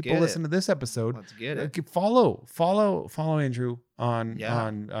many people listen to this episode. Let's get it. Follow Andrew on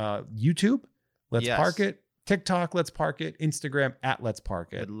YouTube. Let's Park It. TikTok. Let's Park It. Instagram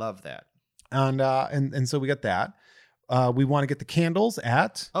 @Let'sParkIt. I'd love that. And so we got that. We want to get the candles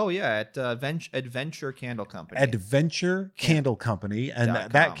at Adventure Candle Company. Adventure Candle Company, and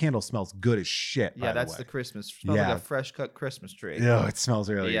that candle smells good as shit. Yeah, that's the Christmas. Smells like a fresh cut Christmas tree. Yeah, it smells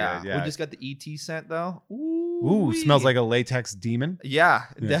really good. Yeah, we just got the ET scent though. Ooh, smells like a latex demon. Yeah,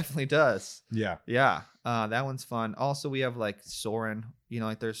 it definitely does. Yeah. That one's fun. Also, we have like Soren.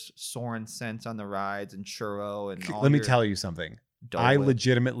 Like there's Soren scents on the rides and churro and. Let me tell you something. I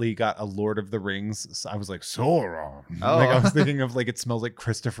legitimately got a Lord of the Rings. So I was like, Sauron. Oh. Like I was thinking of like it smells like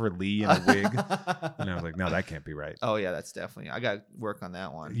Christopher Lee in a wig. And I was like, no, that can't be right. Oh yeah, that's definitely. I got to work on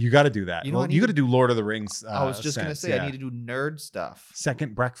that one. You got to do that. You got to do Lord of the Rings. I was just gonna say I need to do nerd stuff.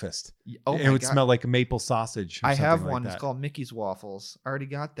 Second breakfast. Oh, it would smell like maple sausage. I have one. It's called Mickey's Waffles. I already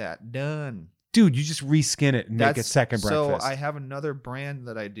got that done. Dude, you just reskin it and make it second breakfast. So I have another brand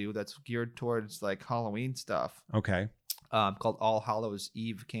that I do that's geared towards like Halloween stuff. Okay. Called All Hallows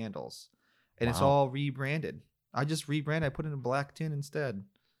Eve candles, and it's all rebranded. I just rebrand. I put it in a black tin instead.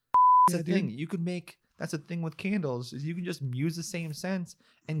 That's the thing you could make. That's the thing with candles is you can just use the same scents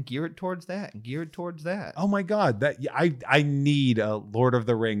and gear it towards that and gear it towards that. Oh my god, that I need a Lord of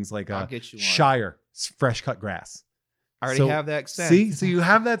the Rings like I'll get you one. Shire fresh cut grass. I already have that scent. See, so you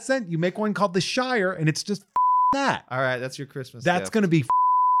have that scent. You make one called the Shire, and it's just that. All right, that's your Christmas. That's gift. gonna be.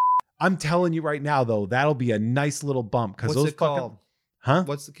 I'm telling you right now, though, that'll be a nice little bump because those called? Huh?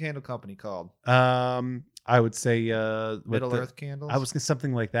 What's the candle company called? I would say Middle Earth Candles. I was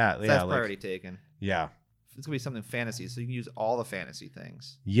something like that. So that's already taken. Yeah, it's gonna be something fantasy, so you can use all the fantasy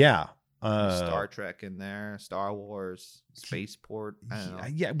things. Yeah. Star Trek in there, Star Wars, Spaceport. I don't know.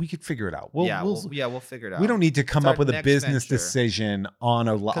 Yeah, we could figure it out. We'll figure it out. We don't need to come up with a business decision on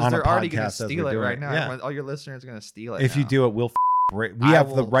a podcast. They're already going to steal it right now. Yeah. All your listeners are going to steal it. If you do it, we'll. We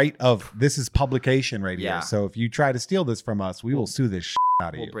have the right of this is publication right here. So if you try to steal this from us, we will sue this out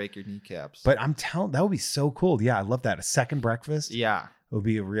of you. We'll break your kneecaps. But I'm telling, that would be so cool. Yeah, I love that. A second breakfast. Yeah, it would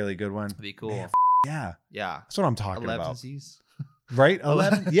be a really good one. It'd be cool. Man, yeah, that's what I'm talking about. 11sies. Right?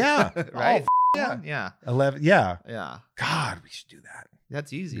 11. Yeah. Right. Oh, yeah. 11. Yeah. Yeah. God, we should do that.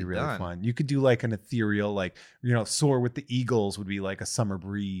 That's easy. It'd be really fun. You could do like an ethereal, like, Soar with the Eagles would be like a summer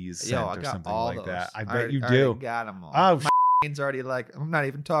breeze scent or something like those. That. I bet you do. I got them all. Oh, brain's already like, I'm not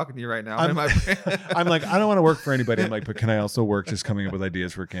even talking to you right now. I'm like, I don't want to work for anybody. I'm like, but can I also work just coming up with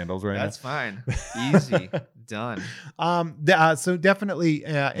ideas for candles right now? That's fine. Easy. Done. So definitely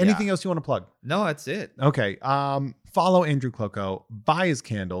anything else you want to plug? No, that's it. Okay. Follow Andrew Clocco, buy his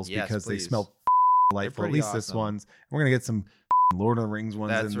candles because they smell delightful. At least awesome. This one's. We're going to get some Lord of the Rings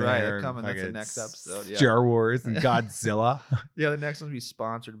ones in there. That's right. They're coming. That's the next episode. Yeah. Star Wars and Godzilla. Yeah, the next one will be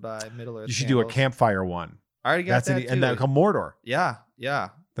sponsored by Middle Earth. You should do a campfire one. I already got that too. And that called Mordor. Yeah.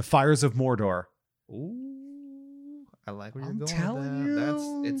 The Fires of Mordor. Ooh, I like where you're I'm going telling with that.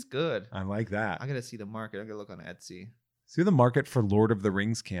 you. It's good. I like that. I gotta see the market. I gotta look on Etsy. See the market for Lord of the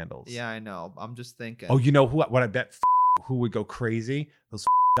Rings candles. Yeah, I know. I'm just thinking. Oh, you know what I bet who would go crazy? Those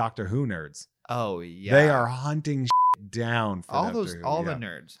Doctor Who nerds. Oh yeah. They are hunting down for all Doctor those Who, all the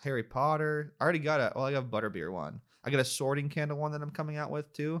nerds. Harry Potter. I already got I got a butterbeer one. I got a sorting candle one that I'm coming out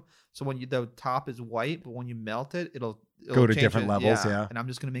with too. So when the top is white, but when you melt it, it'll go to change different levels. Yeah. And I'm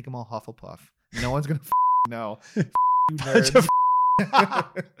just gonna make them all Hufflepuff. No one's gonna know. You nerds.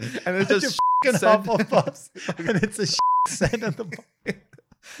 And it's just Hufflepuffs, and it's a scent at the.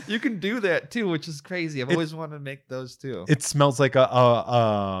 You can do that too, which is crazy. I've always wanted to make those too. It smells like it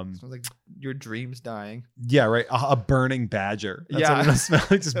smells like your dreams dying. Yeah, right. A burning badger. That's yeah, what it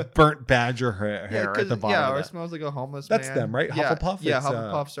smells like. Just burnt badger hair at the bottom. Yeah, or it smells like a homeless man. That's them, right? Yeah, Hufflepuff. Yeah,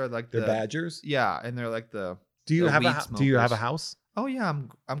 Hufflepuffs are like they're badgers. Yeah, and they're like the. Do you have Do you have a house? Oh yeah,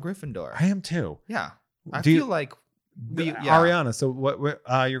 I'm Gryffindor. I am too. Yeah, I feel like Ariana. So what?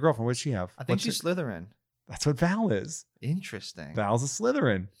 Your girlfriend? What does she have? I think she's Slytherin. That's what Val is. Interesting. Val's a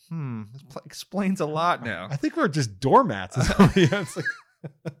Slytherin. This explains a lot now. I think we're just doormats.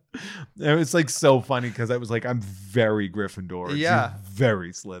 It was like so funny because I was like, I'm very Gryffindor. Yeah. She's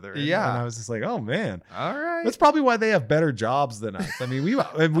very Slytherin. Yeah. And I was just like, oh man. All right. That's probably why they have better jobs than us. I mean, we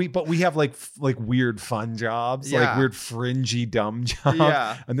have like weird fun jobs, like weird fringy dumb jobs.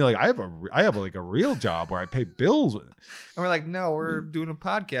 Yeah. And they're like, I have like a real job where I pay bills. And we're like, no, we're doing a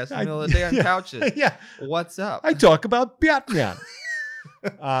podcast in the middle of the day on couches. Yeah. What's up? I talk about Batman.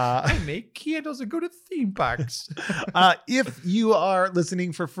 I make candles and go to theme parks. If you are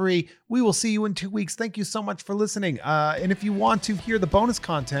listening for free, we will see you in 2 weeks. Thank you so much for listening. And if you want to hear the bonus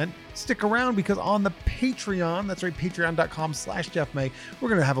content, stick around because on the Patreon, that's right, patreon.com/JeffMay, we're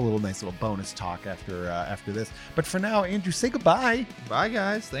going to have a nice little bonus talk after this. But for now, Andrew, say goodbye. Bye,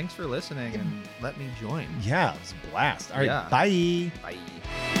 guys. Thanks for listening and let me join. Yeah, it was a blast. All right, bye. Bye.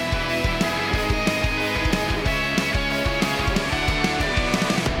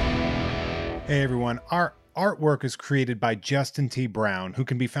 Hey everyone, our artwork is created by Justin T. Brown, who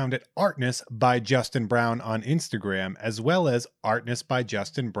can be found at Artness by Justin Brown on Instagram, as well as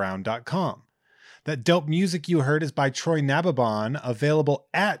artnessbyjustinbrown.com. That dope music you heard is by Troy Nababon, available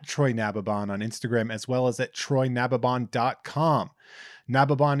at Troy Nababon on Instagram, as well as at troynababon.com.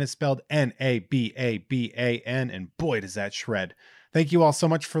 Nababon is spelled Nababan, and boy, does that shred. Thank you all so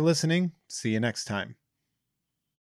much for listening. See you next time.